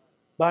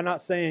 By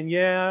not saying,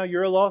 yeah,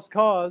 you're a lost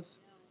cause.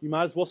 You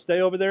might as well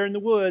stay over there in the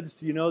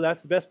woods.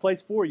 That's the best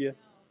place for you.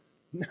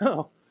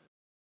 No.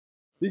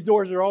 These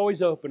doors are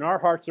always open. Our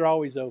hearts are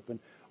always open.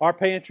 Our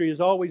pantry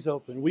is always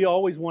open. We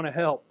always want to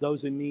help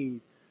those in need.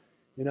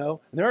 And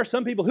there are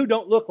some people who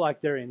don't look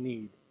like they're in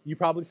need. You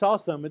probably saw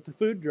some at the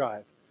food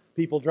drive.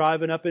 People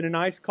driving up in a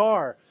nice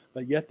car,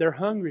 but yet they're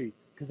hungry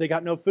because they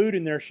got no food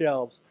in their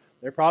shelves.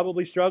 They're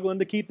probably struggling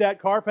to keep that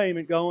car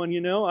payment going,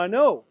 I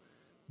know.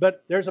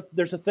 But there's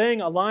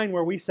a line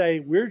where we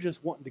say we're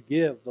just wanting to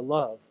give the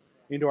love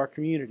into our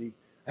community.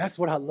 That's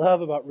what I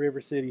love about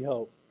River City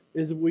Hope,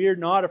 is we're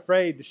not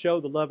afraid to show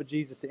the love of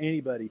Jesus to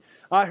anybody.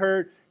 I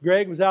heard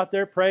Greg was out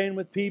there praying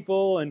with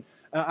people, and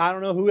I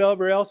don't know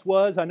whoever else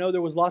was. I know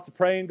there was lots of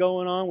praying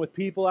going on with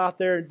people out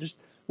there. Just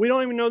we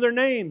don't even know their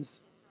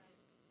names.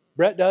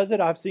 Brett does it.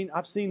 I've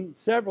seen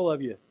several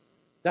of you.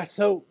 That's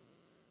so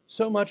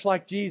much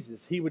like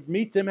Jesus. He would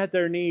meet them at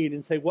their need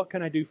and say, "What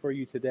can I do for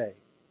you today?"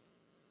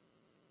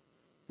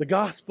 The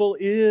gospel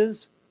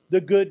is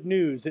the good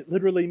news. It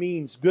literally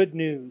means good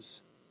news.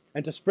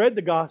 And to spread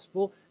the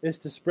gospel is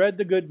to spread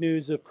the good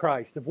news of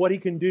Christ, of what He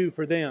can do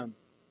for them.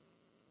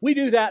 We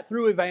do that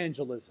through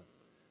evangelism.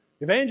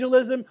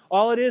 Evangelism,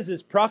 all it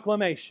is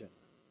proclamation.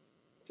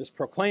 Just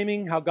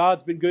proclaiming how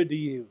God's been good to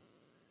you.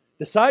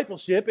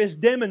 Discipleship is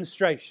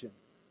demonstration.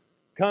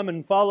 Come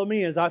and follow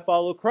me as I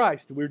follow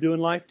Christ. We're doing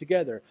life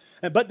together.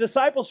 But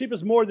discipleship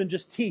is more than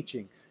just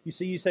teaching.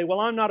 You say, well,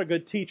 I'm not a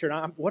good teacher.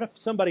 What if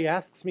somebody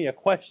asks me a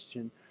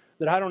question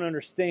that I don't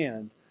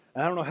understand,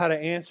 and I don't know how to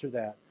answer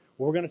that?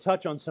 Well, we're going to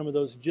touch on some of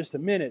those in just a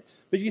minute.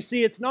 But you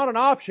see, it's not an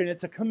option,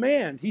 it's a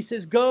command. He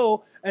says,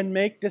 go and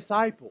make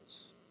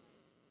disciples.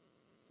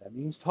 That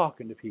means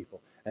talking to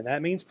people, and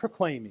that means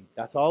proclaiming.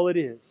 That's all it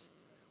is.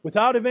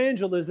 Without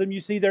evangelism,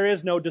 you see, there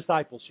is no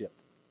discipleship.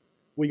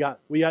 We got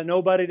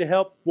nobody to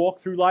help walk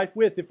through life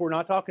with if we're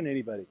not talking to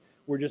anybody.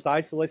 We're just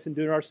isolating and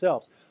doing it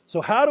ourselves.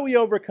 So how do we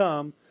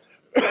overcome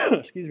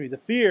the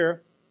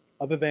fear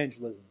of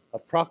evangelism,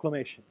 of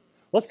proclamation?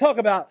 Let's talk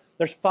about,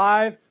 there's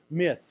 5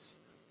 myths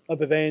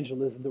of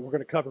evangelism that we're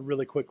going to cover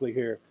really quickly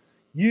here.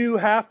 You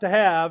have to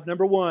have,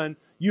 number 1,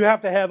 you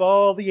have to have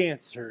all the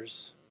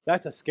answers.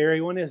 That's a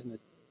scary one, isn't it?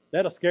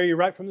 That'll scare you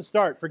right from the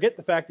start. Forget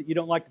the fact that you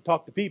don't like to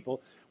talk to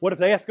people. What if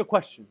they ask a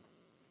question?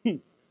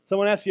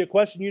 Someone asks you a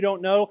question you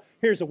don't know.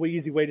 Here's a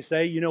easy way to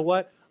say, you know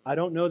what? I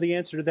don't know the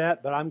answer to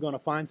that, but I'm going to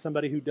find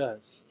somebody who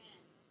does.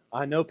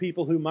 I know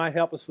people who might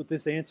help us with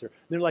this answer.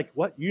 And they're like,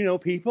 what? You know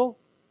people?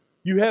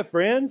 You have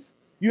friends?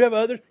 You have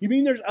others? You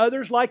mean there's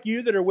others like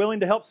you that are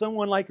willing to help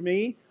someone like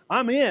me?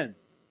 I'm in.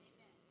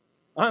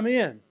 I'm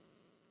in.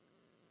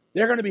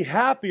 They're going to be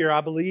happier,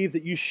 I believe,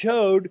 that you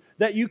showed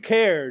that you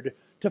cared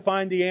to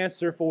find the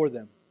answer for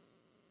them.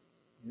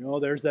 You know,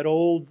 there's that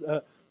old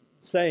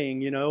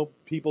saying, you know,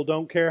 people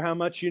don't care how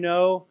much you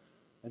know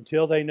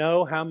until they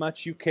know how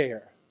much you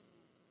care.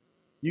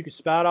 You can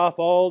spout off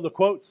all the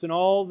quotes and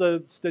all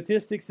the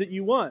statistics that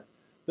you want,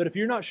 but if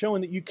you're not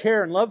showing that you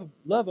care and love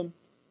them,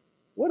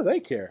 what do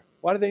they care?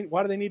 Why do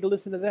they need to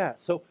listen to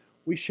that? So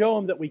we show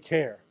them that we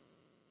care.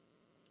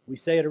 We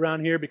say it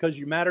around here, because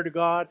you matter to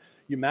God,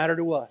 you matter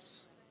to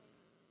us.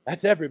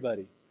 That's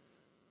everybody.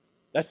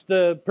 That's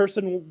the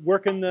person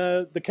working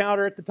the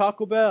counter at the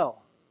Taco Bell.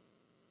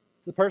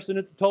 It's the person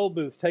at the toll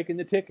booth taking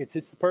the tickets.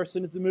 It's the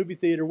person at the movie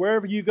theater,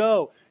 wherever you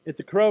go, at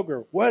the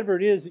Kroger, whatever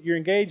it is that you're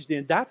engaged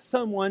in. That's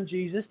someone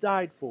Jesus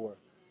died for.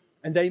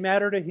 And they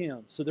matter to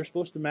Him, so they're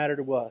supposed to matter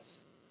to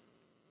us.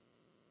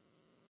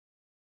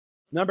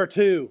 Number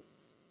 2,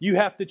 you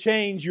have to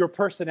change your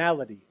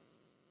personality.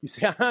 You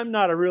say, I'm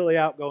not a really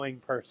outgoing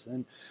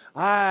person.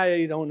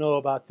 I don't know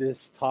about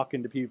this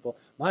talking to people.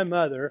 My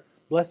mother,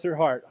 bless her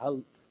heart,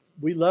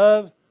 we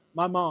love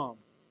my mom.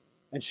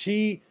 And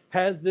she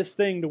has this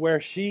thing to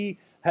where she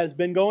has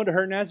been going to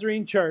her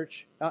Nazarene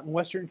church out in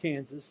western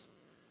Kansas.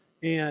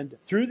 And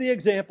through the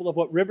example of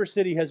what River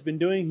City has been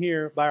doing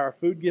here by our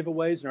food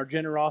giveaways and our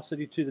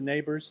generosity to the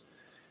neighbors,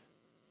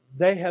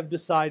 they have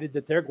decided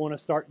that they're going to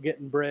start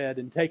getting bread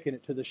and taking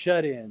it to the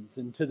shut-ins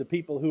and to the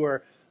people who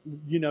are,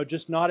 you know,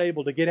 just not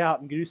able to get out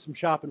and do some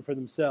shopping for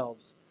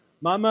themselves.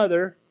 My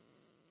mother,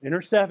 in her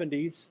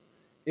 70s,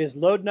 is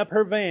loading up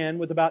her van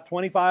with about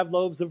 25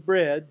 loaves of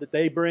bread that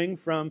they bring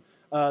from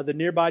the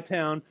nearby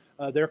town,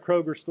 their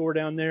Kroger store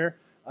down there.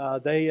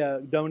 They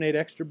donate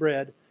extra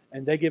bread,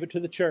 and they give it to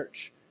the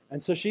church.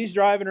 And so she's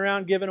driving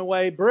around giving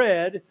away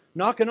bread,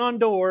 knocking on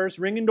doors,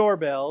 ringing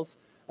doorbells,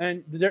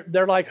 and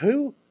they're like,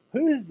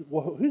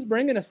 who's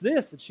bringing us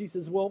this? And she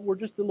says, well, we're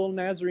just a little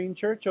Nazarene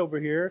church over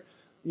here,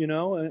 you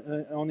know,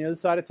 on the other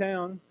side of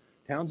town.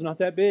 Town's not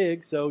that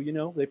big, so, you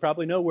know, they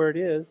probably know where it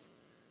is.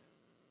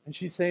 And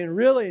she's saying,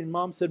 really? And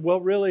Mom said, well,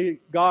 really,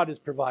 God is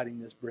providing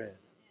this bread.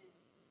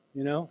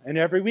 You know, and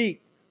every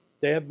week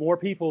they have more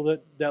people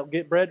that they'll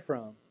get bread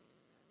from.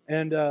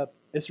 And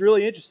it's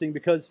really interesting,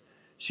 because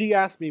she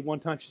asked me one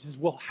time, she says,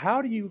 well,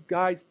 how do you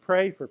guys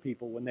pray for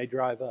people when they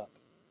drive up?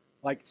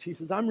 Like, she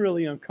says, I'm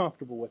really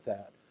uncomfortable with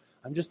that.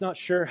 I'm just not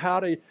sure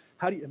how do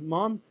you,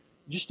 Mom,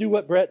 just do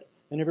what Brett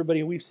and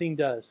everybody we've seen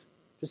does.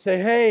 Just say,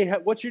 hey,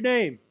 what's your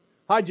name?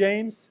 Hi,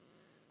 James.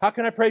 How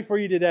can I pray for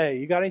you today?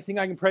 You got anything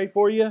I can pray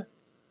for you?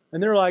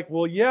 And they're like,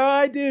 well, yeah,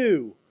 I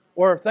do.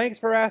 Or thanks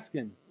for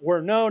asking.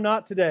 Or no,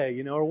 not today,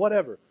 you know, or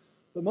whatever.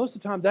 But most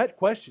of the time, that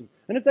question.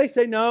 And if they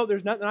say, no,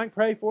 there's nothing I can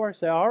pray for, I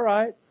say, all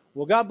right,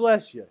 well, God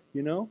bless you,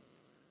 you know.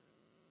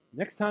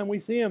 Next time we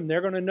see them,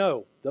 they're going to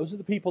know. Those are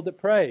the people that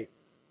pray.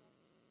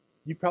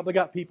 You've probably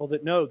got people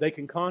that know they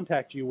can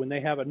contact you when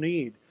they have a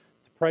need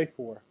to pray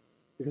for,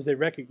 because they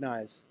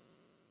recognize.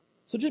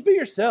 So just be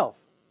yourself.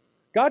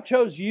 God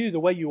chose you the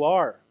way you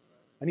are.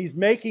 And He's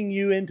making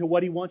you into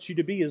what He wants you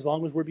to be, as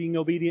long as we're being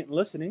obedient and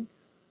listening.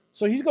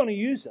 So He's going to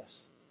use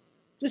us.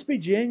 Just be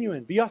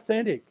genuine. Be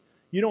authentic.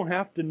 You don't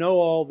have to know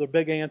all the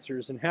big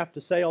answers and have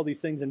to say all these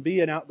things and be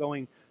an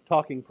outgoing,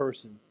 talking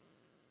person.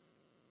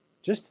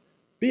 Just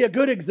be a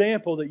good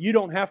example that you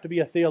don't have to be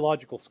a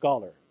theological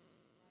scholar.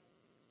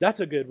 That's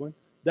a good one.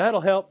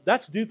 That'll help.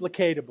 That's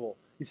duplicatable.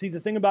 You see, the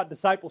thing about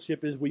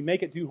discipleship is we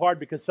make it too hard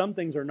because some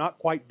things are not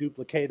quite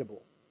duplicatable.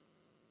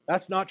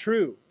 That's not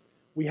true.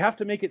 We have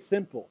to make it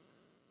simple.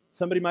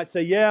 Somebody might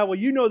say, yeah, well,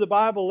 you know the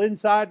Bible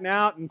inside and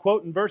out and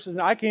quoting verses,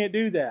 and I can't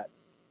do that.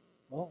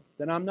 Well,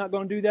 then I'm not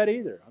going to do that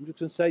either. I'm just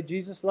going to say,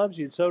 Jesus loves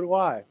you, and so do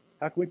I.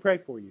 How can we pray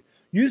for you?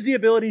 Use the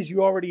abilities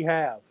you already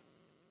have.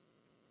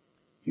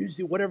 Use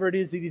whatever it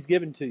is that He's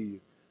given to you.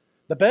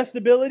 The best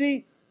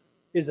ability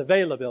is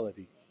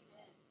availability.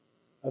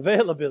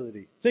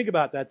 Availability. Think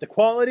about that. The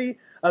quality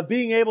of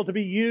being able to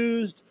be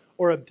used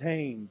or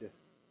obtained.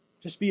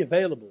 Just be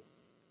available.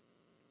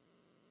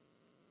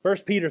 1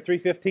 Peter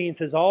 3:15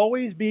 says,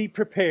 always be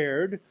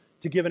prepared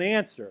to give an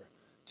answer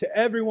to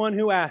everyone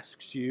who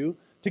asks you,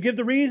 to give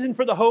the reason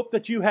for the hope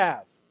that you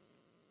have.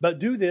 But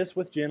do this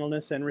with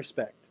gentleness and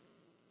respect.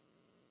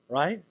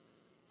 Right?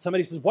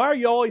 Somebody says, why are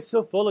you always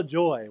so full of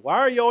joy? Why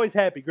are you always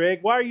happy, Greg?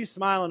 Why are you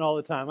smiling all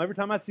the time? Every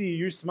time I see you,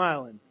 you're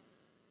smiling.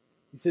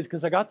 He says,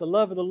 because I got the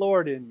love of the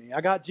Lord in me.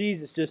 I got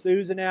Jesus just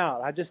oozing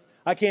out.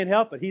 I can't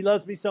help it. He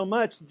loves me so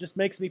much, it just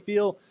makes me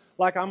feel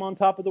like I'm on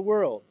top of the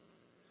world.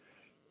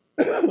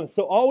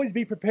 So always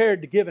be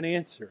prepared to give an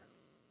answer.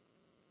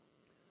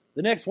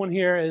 The next one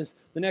here is,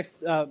 the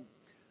next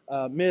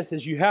myth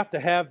is you have to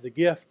have the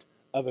gift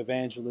of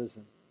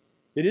evangelism.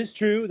 It is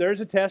true,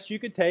 there's a test you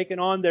could take, and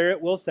on there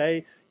it will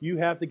say you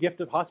have the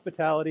gift of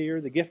hospitality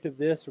or the gift of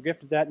this or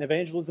gift of that, and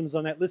evangelism is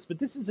on that list, but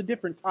this is a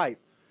different type.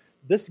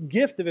 This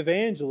gift of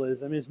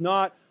evangelism is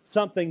not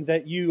something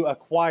that you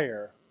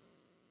acquire.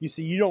 You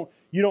see, you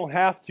don't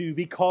have to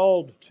be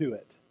called to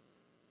it.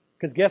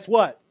 Because guess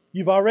what?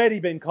 You've already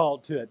been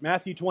called to it.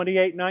 Matthew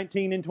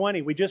 28:19 and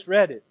 20. We just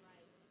read it.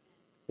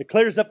 It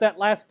clears up that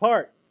last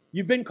part.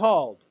 You've been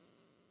called.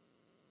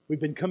 We've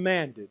been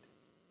commanded.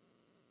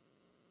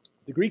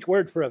 The Greek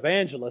word for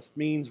evangelist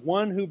means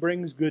one who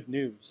brings good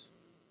news.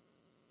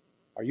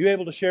 Are you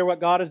able to share what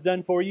God has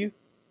done for you?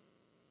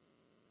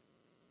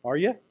 Are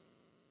you?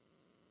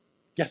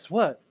 Guess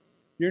what?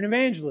 You're an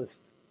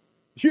evangelist.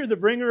 You're the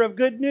bringer of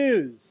good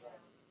news.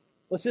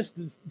 Let's just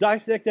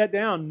dissect that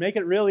down and make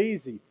it real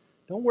easy.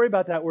 Don't worry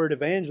about that word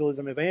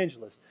evangelism,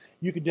 evangelist.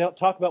 You can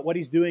talk about what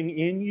He's doing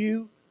in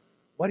you,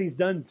 what He's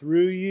done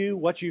through you,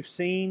 what you've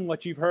seen,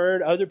 what you've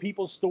heard, other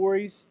people's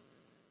stories.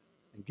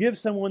 And give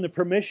someone the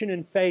permission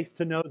and faith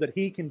to know that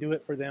He can do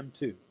it for them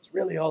too. It's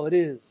really all it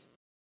is.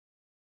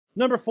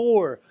 Number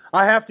 4,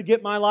 I have to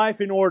get my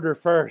life in order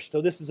first.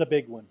 Oh, this is a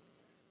big one.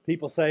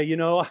 People say,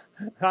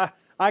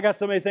 I got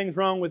so many things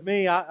wrong with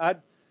me.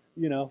 I'm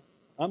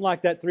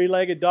like that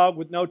 3-legged dog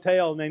with no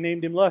tail, and they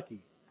named him Lucky.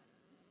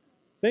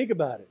 Think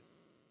about it.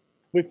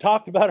 We've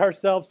talked about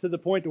ourselves to the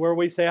point to where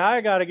we say,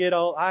 I got to get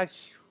all...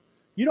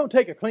 You don't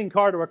take a clean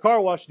car to a car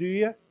wash, do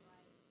you?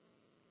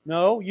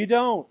 No, you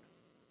don't.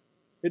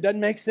 It doesn't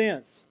make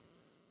sense.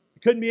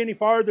 It couldn't be any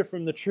farther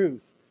from the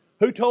truth.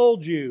 Who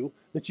told you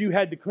that you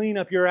had to clean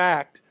up your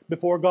act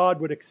before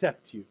God would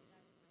accept you?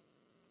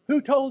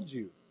 Who told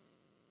you?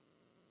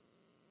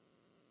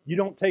 You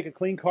don't take a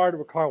clean car to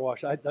a car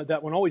wash.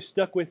 That one always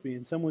stuck with me,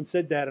 and someone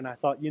said that, and I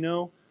thought,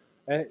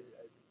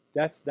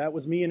 that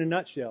was me in a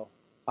nutshell.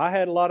 I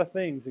had a lot of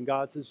things, and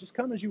God says, just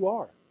come as you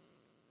are.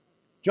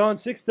 John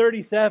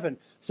 6:37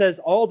 says,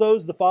 all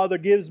those the Father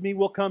gives me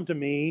will come to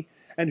me,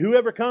 and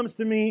whoever comes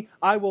to me,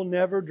 I will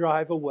never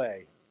drive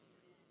away.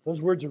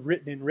 Those words are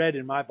written in red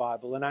in my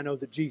Bible, and I know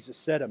that Jesus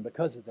said them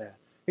because of that.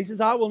 He says,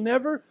 I will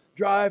never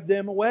drive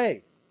them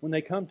away when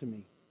they come to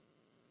me.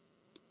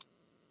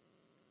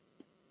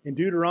 In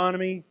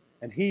Deuteronomy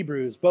and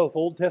Hebrews, both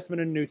Old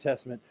Testament and New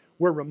Testament,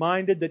 we're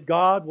reminded that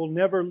God will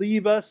never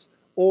leave us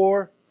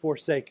or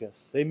forsake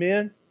us.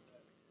 Amen?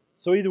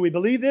 So either we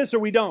believe this or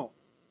we don't.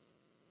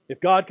 If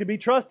God can be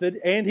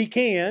trusted, and He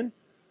can,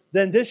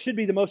 then this should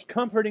be the most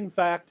comforting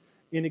fact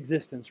in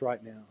existence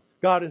right now.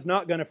 God is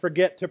not going to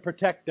forget to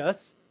protect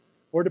us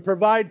or to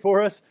provide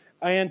for us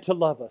and to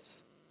love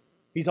us.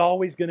 He's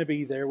always going to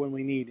be there when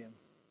we need Him.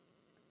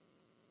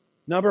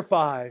 Number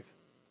 5,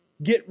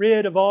 get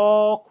rid of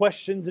all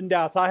questions and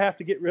doubts. I have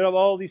to get rid of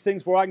all these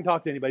things before I can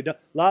talk to anybody.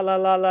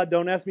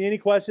 Don't ask me any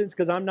questions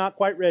because I'm not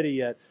quite ready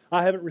yet.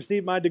 I haven't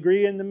received my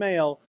degree in the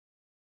mail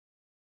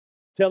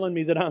telling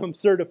me that I'm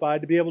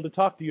certified to be able to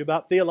talk to you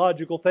about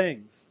theological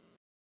things.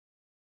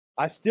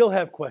 I still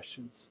have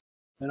questions,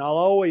 and I'll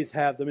always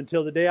have them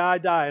until the day I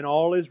die and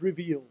all is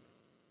revealed.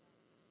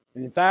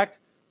 And in fact,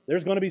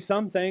 there's going to be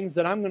some things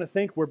that I'm going to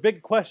think were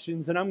big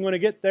questions, and I'm going to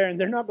get there and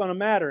they're not going to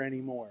matter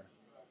anymore.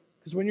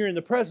 Because when you're in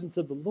the presence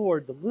of the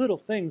Lord, the little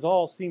things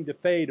all seem to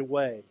fade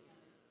away.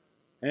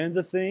 And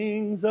the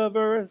things of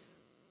earth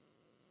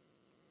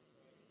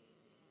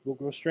will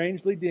grow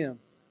strangely dim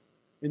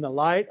in the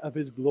light of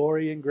His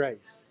glory and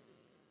grace.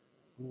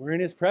 When we're in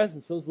His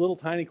presence, those little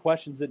tiny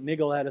questions that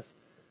niggle at us,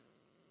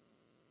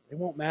 they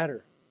won't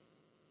matter.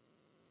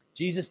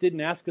 Jesus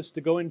didn't ask us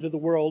to go into the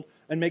world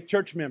and make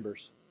church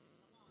members.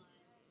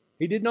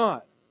 He did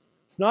not.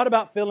 It's not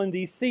about filling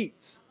these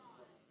seats.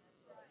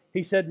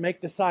 He said, make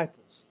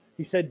disciples.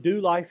 He said,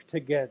 do life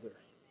together.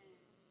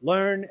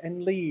 Learn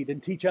and lead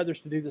and teach others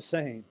to do the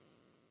same.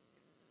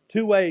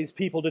 Two ways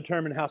people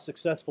determine how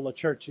successful a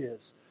church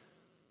is.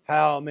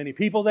 How many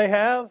people they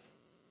have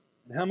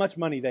and how much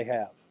money they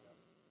have.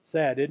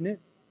 Sad, isn't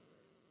it?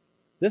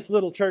 This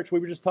little church, we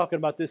were just talking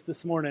about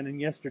this morning and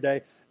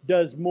yesterday,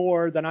 does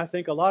more than I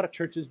think a lot of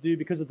churches do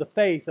because of the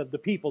faith of the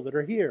people that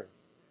are here.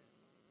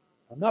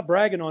 I'm not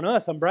bragging on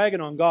us, I'm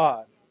bragging on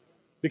God.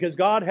 Because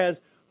God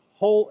has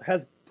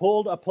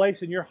pulled a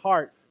place in your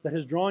heart that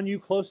has drawn you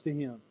close to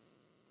Him.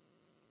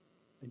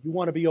 And you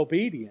want to be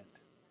obedient.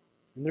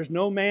 And there's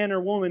no man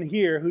or woman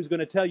here who's going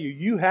to tell you,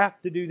 you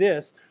have to do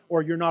this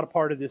or you're not a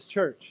part of this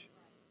church.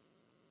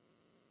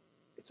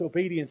 It's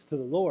obedience to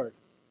the Lord.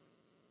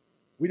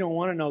 We don't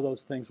want to know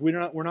those things.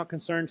 We're not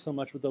concerned so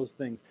much with those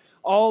things.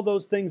 All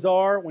those things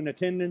are, when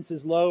attendance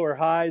is low or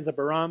high, is a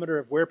barometer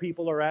of where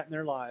people are at in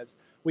their lives.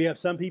 We have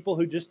some people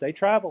who they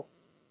travel.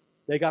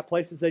 They got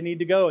places they need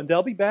to go, and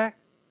they'll be back.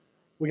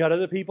 We got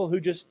other people who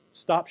just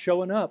stop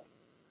showing up.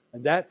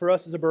 And that for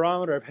us is a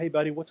barometer of, hey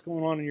buddy, what's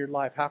going on in your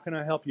life? How can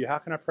I help you? How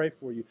can I pray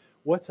for you?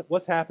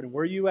 What's happening?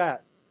 Where are you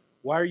at?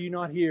 Why are you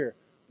not here?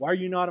 Why are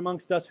you not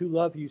amongst us who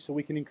love you so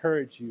we can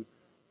encourage you?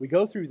 We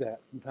go through that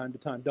from time to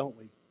time, don't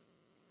we?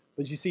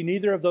 But you see,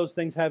 neither of those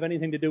things have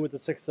anything to do with a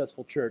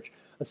successful church.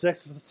 A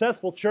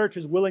successful church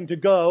is willing to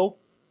go,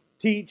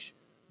 teach,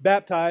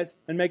 baptize,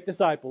 and make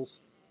disciples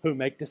who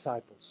make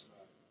disciples.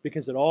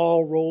 Because it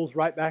all rolls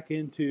right back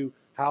into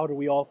how do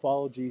we all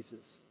follow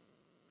Jesus.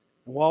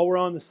 And while we're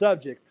on the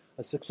subject,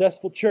 a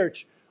successful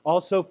church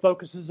also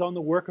focuses on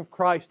the work of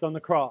Christ on the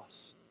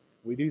cross.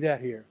 We do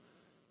that here.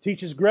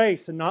 Teaches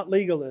grace and not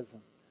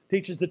legalism.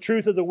 Teaches the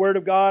truth of the Word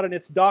of God and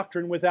its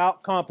doctrine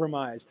without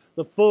compromise.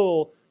 The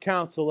full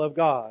counsel of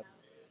God.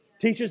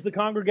 Teaches the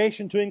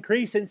congregation to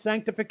increase in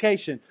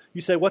sanctification.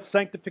 You say, what's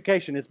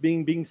sanctification? It's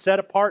being set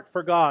apart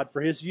for God, for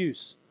His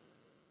use.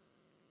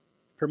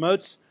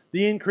 Promotes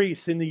the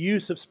increase in the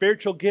use of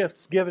spiritual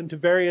gifts given to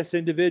various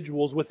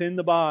individuals within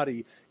the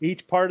body.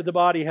 Each part of the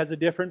body has a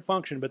different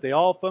function, but they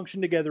all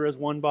function together as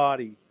one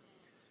body.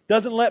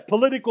 Doesn't let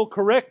political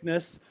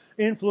correctness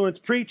influence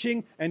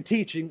preaching and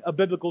teaching of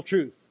biblical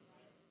truth.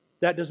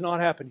 That does not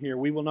happen here.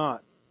 We will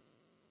not.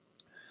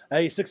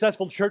 A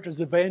successful church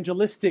is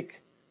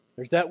evangelistic.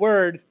 There's that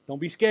word.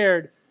 Don't be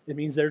scared. It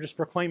means they're just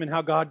proclaiming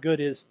how God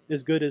is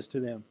to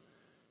them.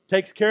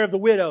 Takes care of the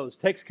widows,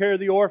 takes care of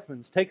the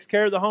orphans, takes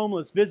care of the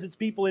homeless, visits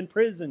people in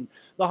prison,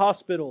 the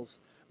hospitals,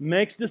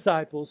 makes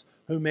disciples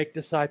who make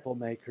disciple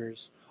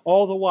makers.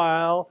 All the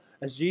while,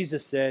 as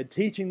Jesus said,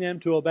 teaching them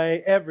to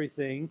obey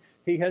everything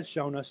He has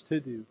shown us to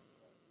do.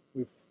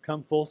 We've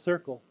come full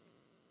circle.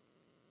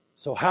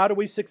 So how do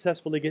we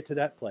successfully get to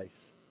that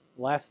place?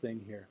 Last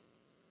thing here.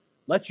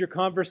 Let your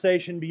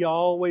conversation be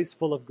always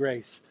full of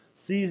grace,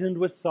 seasoned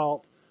with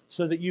salt,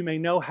 so that you may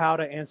know how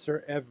to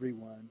answer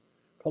everyone.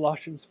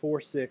 Colossians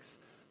 4:6.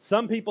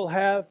 Some people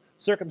have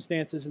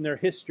circumstances in their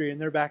history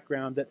and their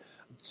background that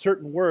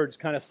certain words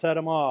kind of set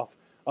them off.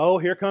 Oh,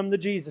 here come the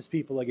Jesus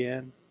people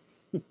again.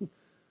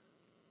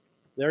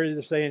 They're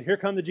either saying, here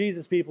come the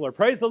Jesus people, or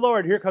praise the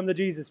Lord, here come the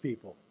Jesus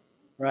people.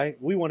 Right?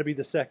 We want to be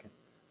the second.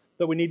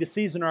 But we need to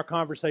season our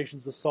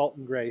conversations with salt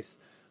and grace.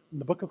 In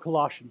the book of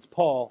Colossians,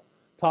 Paul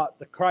taught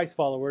the Christ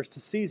followers to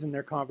season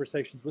their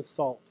conversations with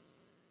salt.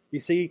 You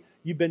see,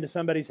 you've been to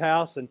somebody's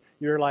house and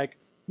you're like,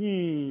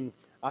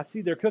 I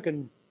see they're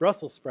cooking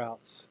Brussels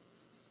sprouts.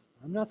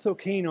 I'm not so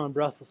keen on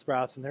Brussels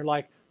sprouts. And they're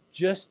like,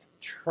 just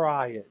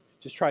try it.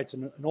 Just try it. It's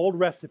an old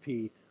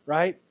recipe,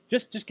 right?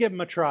 Just give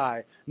them a try.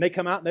 And they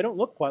come out and they don't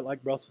look quite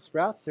like Brussels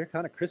sprouts. They're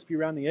kind of crispy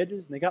around the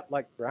edges and they got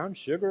like brown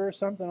sugar or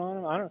something on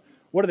them. I don't know.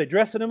 What are they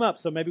dressing them up?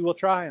 So maybe we'll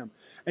try them.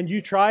 And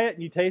you try it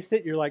and you taste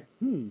it. You're like,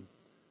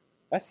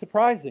 that's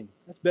surprising.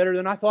 That's better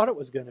than I thought it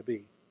was going to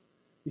be.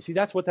 You see,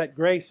 that's what that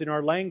grace in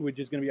our language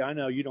is going to be. I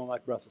know you don't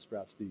like Brussels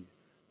sprouts, do you?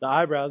 The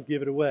eyebrows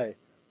give it away.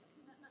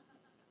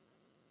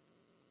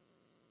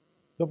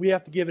 But we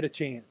have to give it a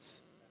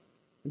chance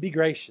and be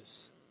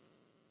gracious.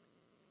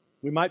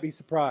 We might be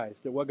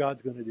surprised at what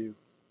God's going to do.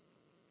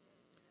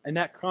 And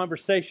that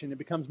conversation, it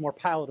becomes more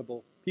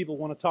palatable. People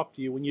want to talk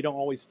to you when you don't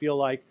always feel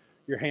like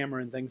you're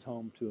hammering things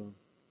home to them.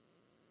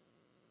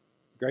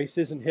 Grace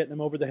isn't hitting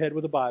them over the head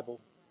with a Bible,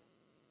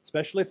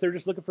 especially if they're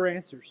just looking for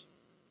answers.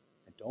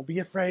 And don't be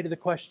afraid of the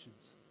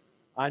questions.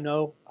 I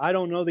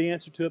don't know the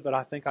answer to it, but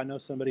I think I know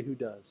somebody who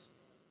does.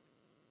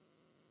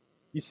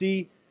 You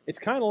see, it's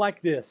kind of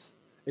like this.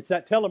 It's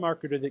that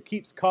telemarketer that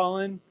keeps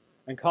calling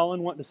and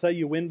calling, wanting to sell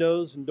you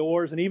windows and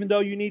doors. And even though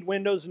you need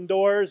windows and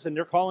doors and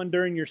they're calling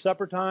during your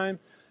supper time,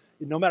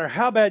 no matter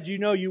how bad you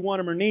know you want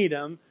them or need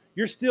them,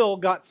 you're still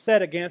got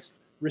set against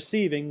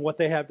receiving what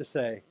they have to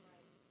say.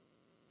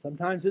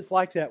 Sometimes it's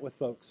like that with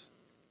folks.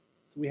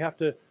 So we have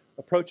to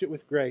approach it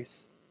with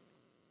grace.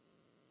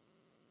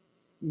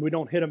 We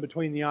don't hit them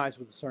between the eyes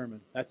with a sermon.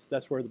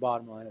 That's where the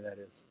bottom line of that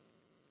is.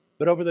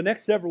 But over the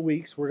next several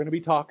weeks, we're going to be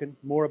talking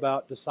more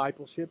about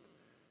discipleship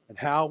and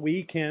how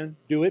we can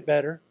do it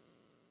better,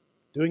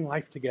 doing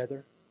life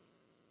together.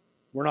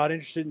 We're not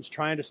interested in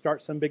trying to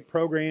start some big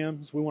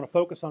programs. We want to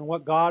focus on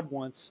what God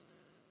wants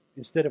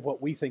instead of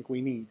what we think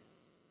we need.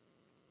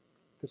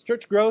 Because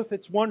church growth,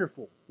 it's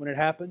wonderful when it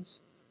happens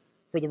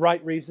for the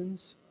right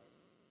reasons.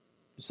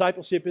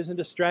 Discipleship isn't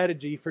a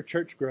strategy for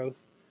church growth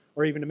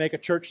or even to make a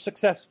church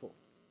successful.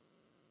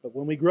 But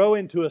when we grow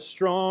into a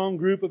strong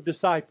group of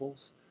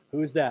disciples,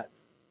 who is that?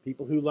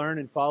 People who learn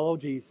and follow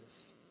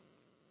Jesus.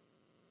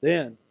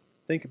 Then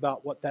think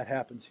about what that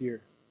happens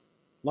here.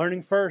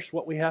 Learning first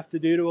what we have to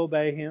do to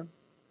obey Him,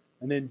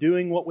 and then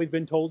doing what we've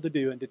been told to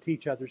do and to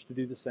teach others to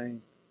do the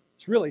same.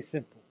 It's really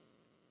simple.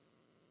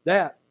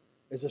 That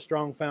is a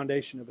strong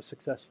foundation of a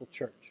successful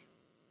church.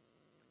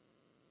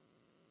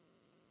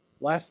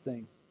 Last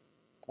thing,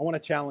 I want to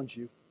challenge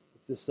you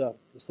with this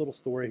little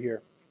story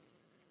here.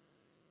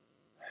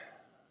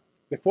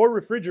 Before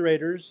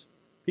refrigerators,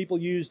 people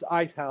used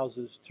ice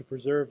houses to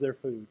preserve their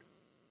food.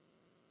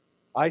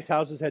 Ice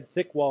houses had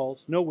thick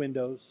walls, no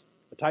windows,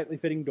 a tightly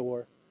fitting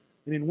door,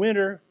 and in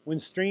winter, when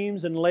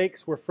streams and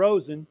lakes were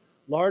frozen,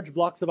 large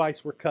blocks of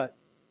ice were cut,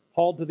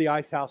 hauled to the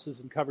ice houses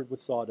and covered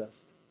with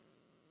sawdust.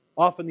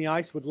 Often the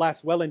ice would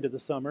last well into the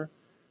summer.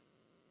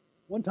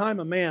 One time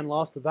a man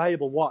lost a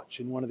valuable watch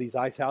in one of these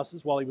ice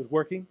houses while he was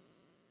working,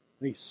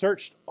 and he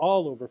searched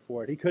all over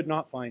for it. He could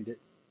not find it.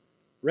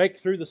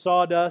 Raked through the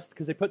sawdust,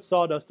 because they put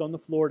sawdust on the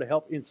floor to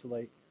help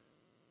insulate.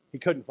 He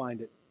couldn't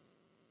find it.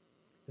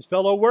 His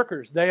fellow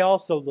workers, they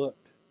also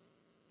looked,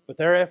 but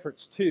their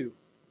efforts too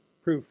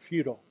proved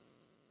futile.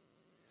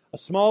 A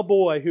small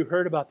boy who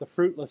heard about the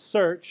fruitless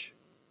search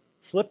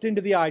slipped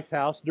into the ice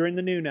house during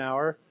the noon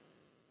hour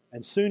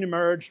and soon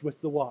emerged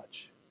with the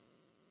watch.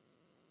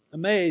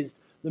 Amazed,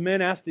 the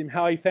men asked him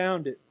how he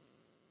found it.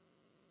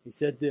 He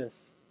said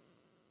this,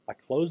 "I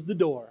closed the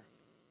door,"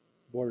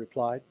 the boy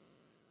replied.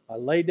 "I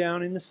lay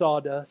down in the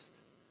sawdust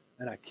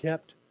and I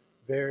kept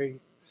very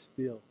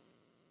still.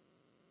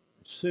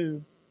 And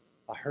soon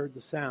I heard the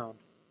sound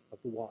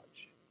of the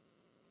watch."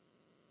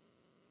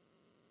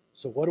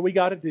 So what do we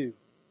got to do?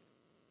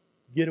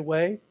 Get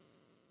away,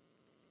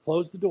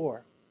 close the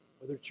door,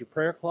 whether it's your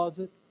prayer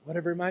closet,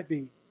 whatever it might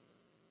be,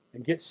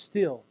 and get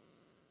still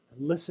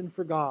and listen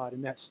for God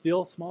in that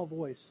still small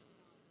voice.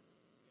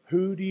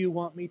 Who do you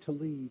want me to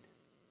lead?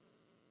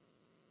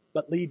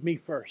 But lead me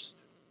first.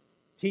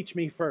 Teach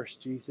me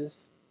first,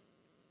 Jesus.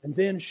 And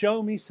then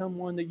show me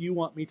someone that you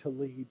want me to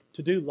lead,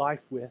 to do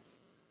life with.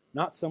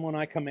 Not someone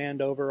I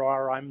command over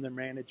or I'm the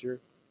manager,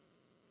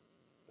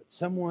 but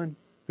someone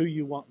who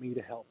you want me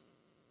to help.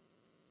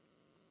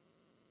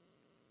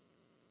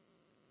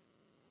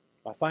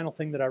 My final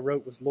thing that I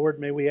wrote was, Lord,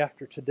 may we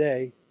after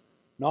today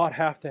not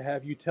have to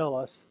have you tell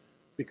us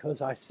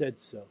because I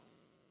said so.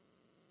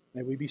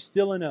 May we be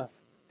still enough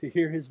to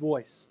hear His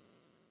voice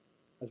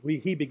as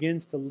He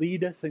begins to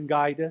lead us and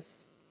guide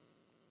us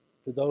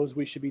to those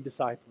we should be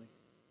discipling.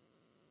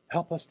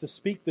 Help us to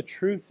speak the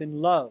truth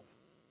in love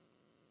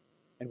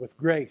and with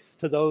grace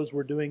to those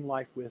we're doing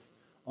life with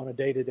on a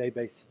day-to-day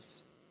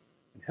basis.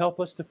 And help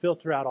us to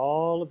filter out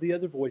all of the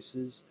other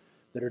voices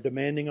that are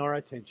demanding our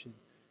attention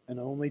and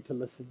only to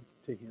listen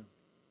to Him.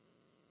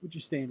 Would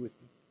you stand with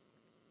me?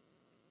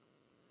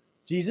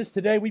 Jesus,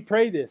 today we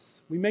pray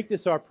this. We make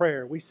this our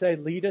prayer. We say,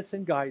 lead us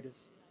and guide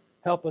us.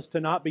 Help us to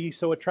not be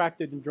so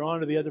attracted and drawn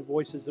to the other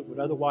voices that would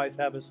otherwise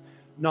have us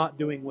not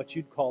doing what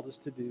you'd called us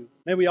to do.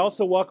 May we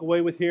also walk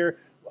away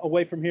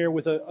from here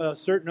with a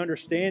certain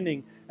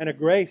understanding and a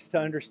grace to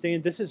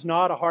understand this is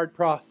not a hard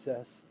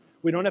process.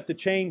 We don't have to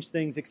change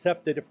things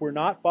except that if we're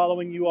not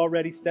following you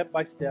already step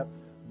by step,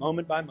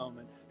 moment by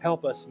moment,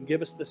 help us and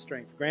give us the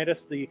strength. Grant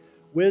us the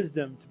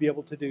wisdom to be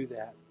able to do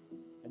that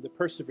and the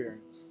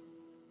perseverance.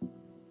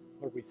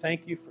 Lord, we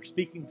thank you for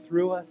speaking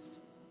through us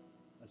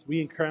as we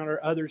encounter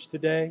others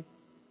today,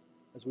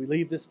 as we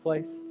leave this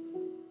place,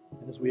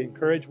 and as we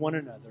encourage one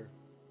another.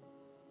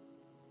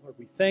 Lord,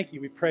 we thank you,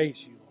 we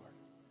praise you, Lord.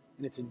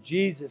 And it's in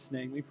Jesus'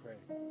 name we pray.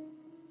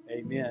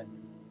 Amen.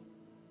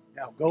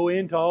 Now go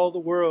into all the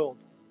world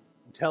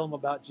and tell them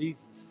about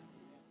Jesus.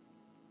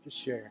 Just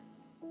share.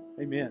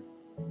 Amen.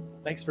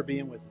 Thanks for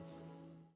being with us.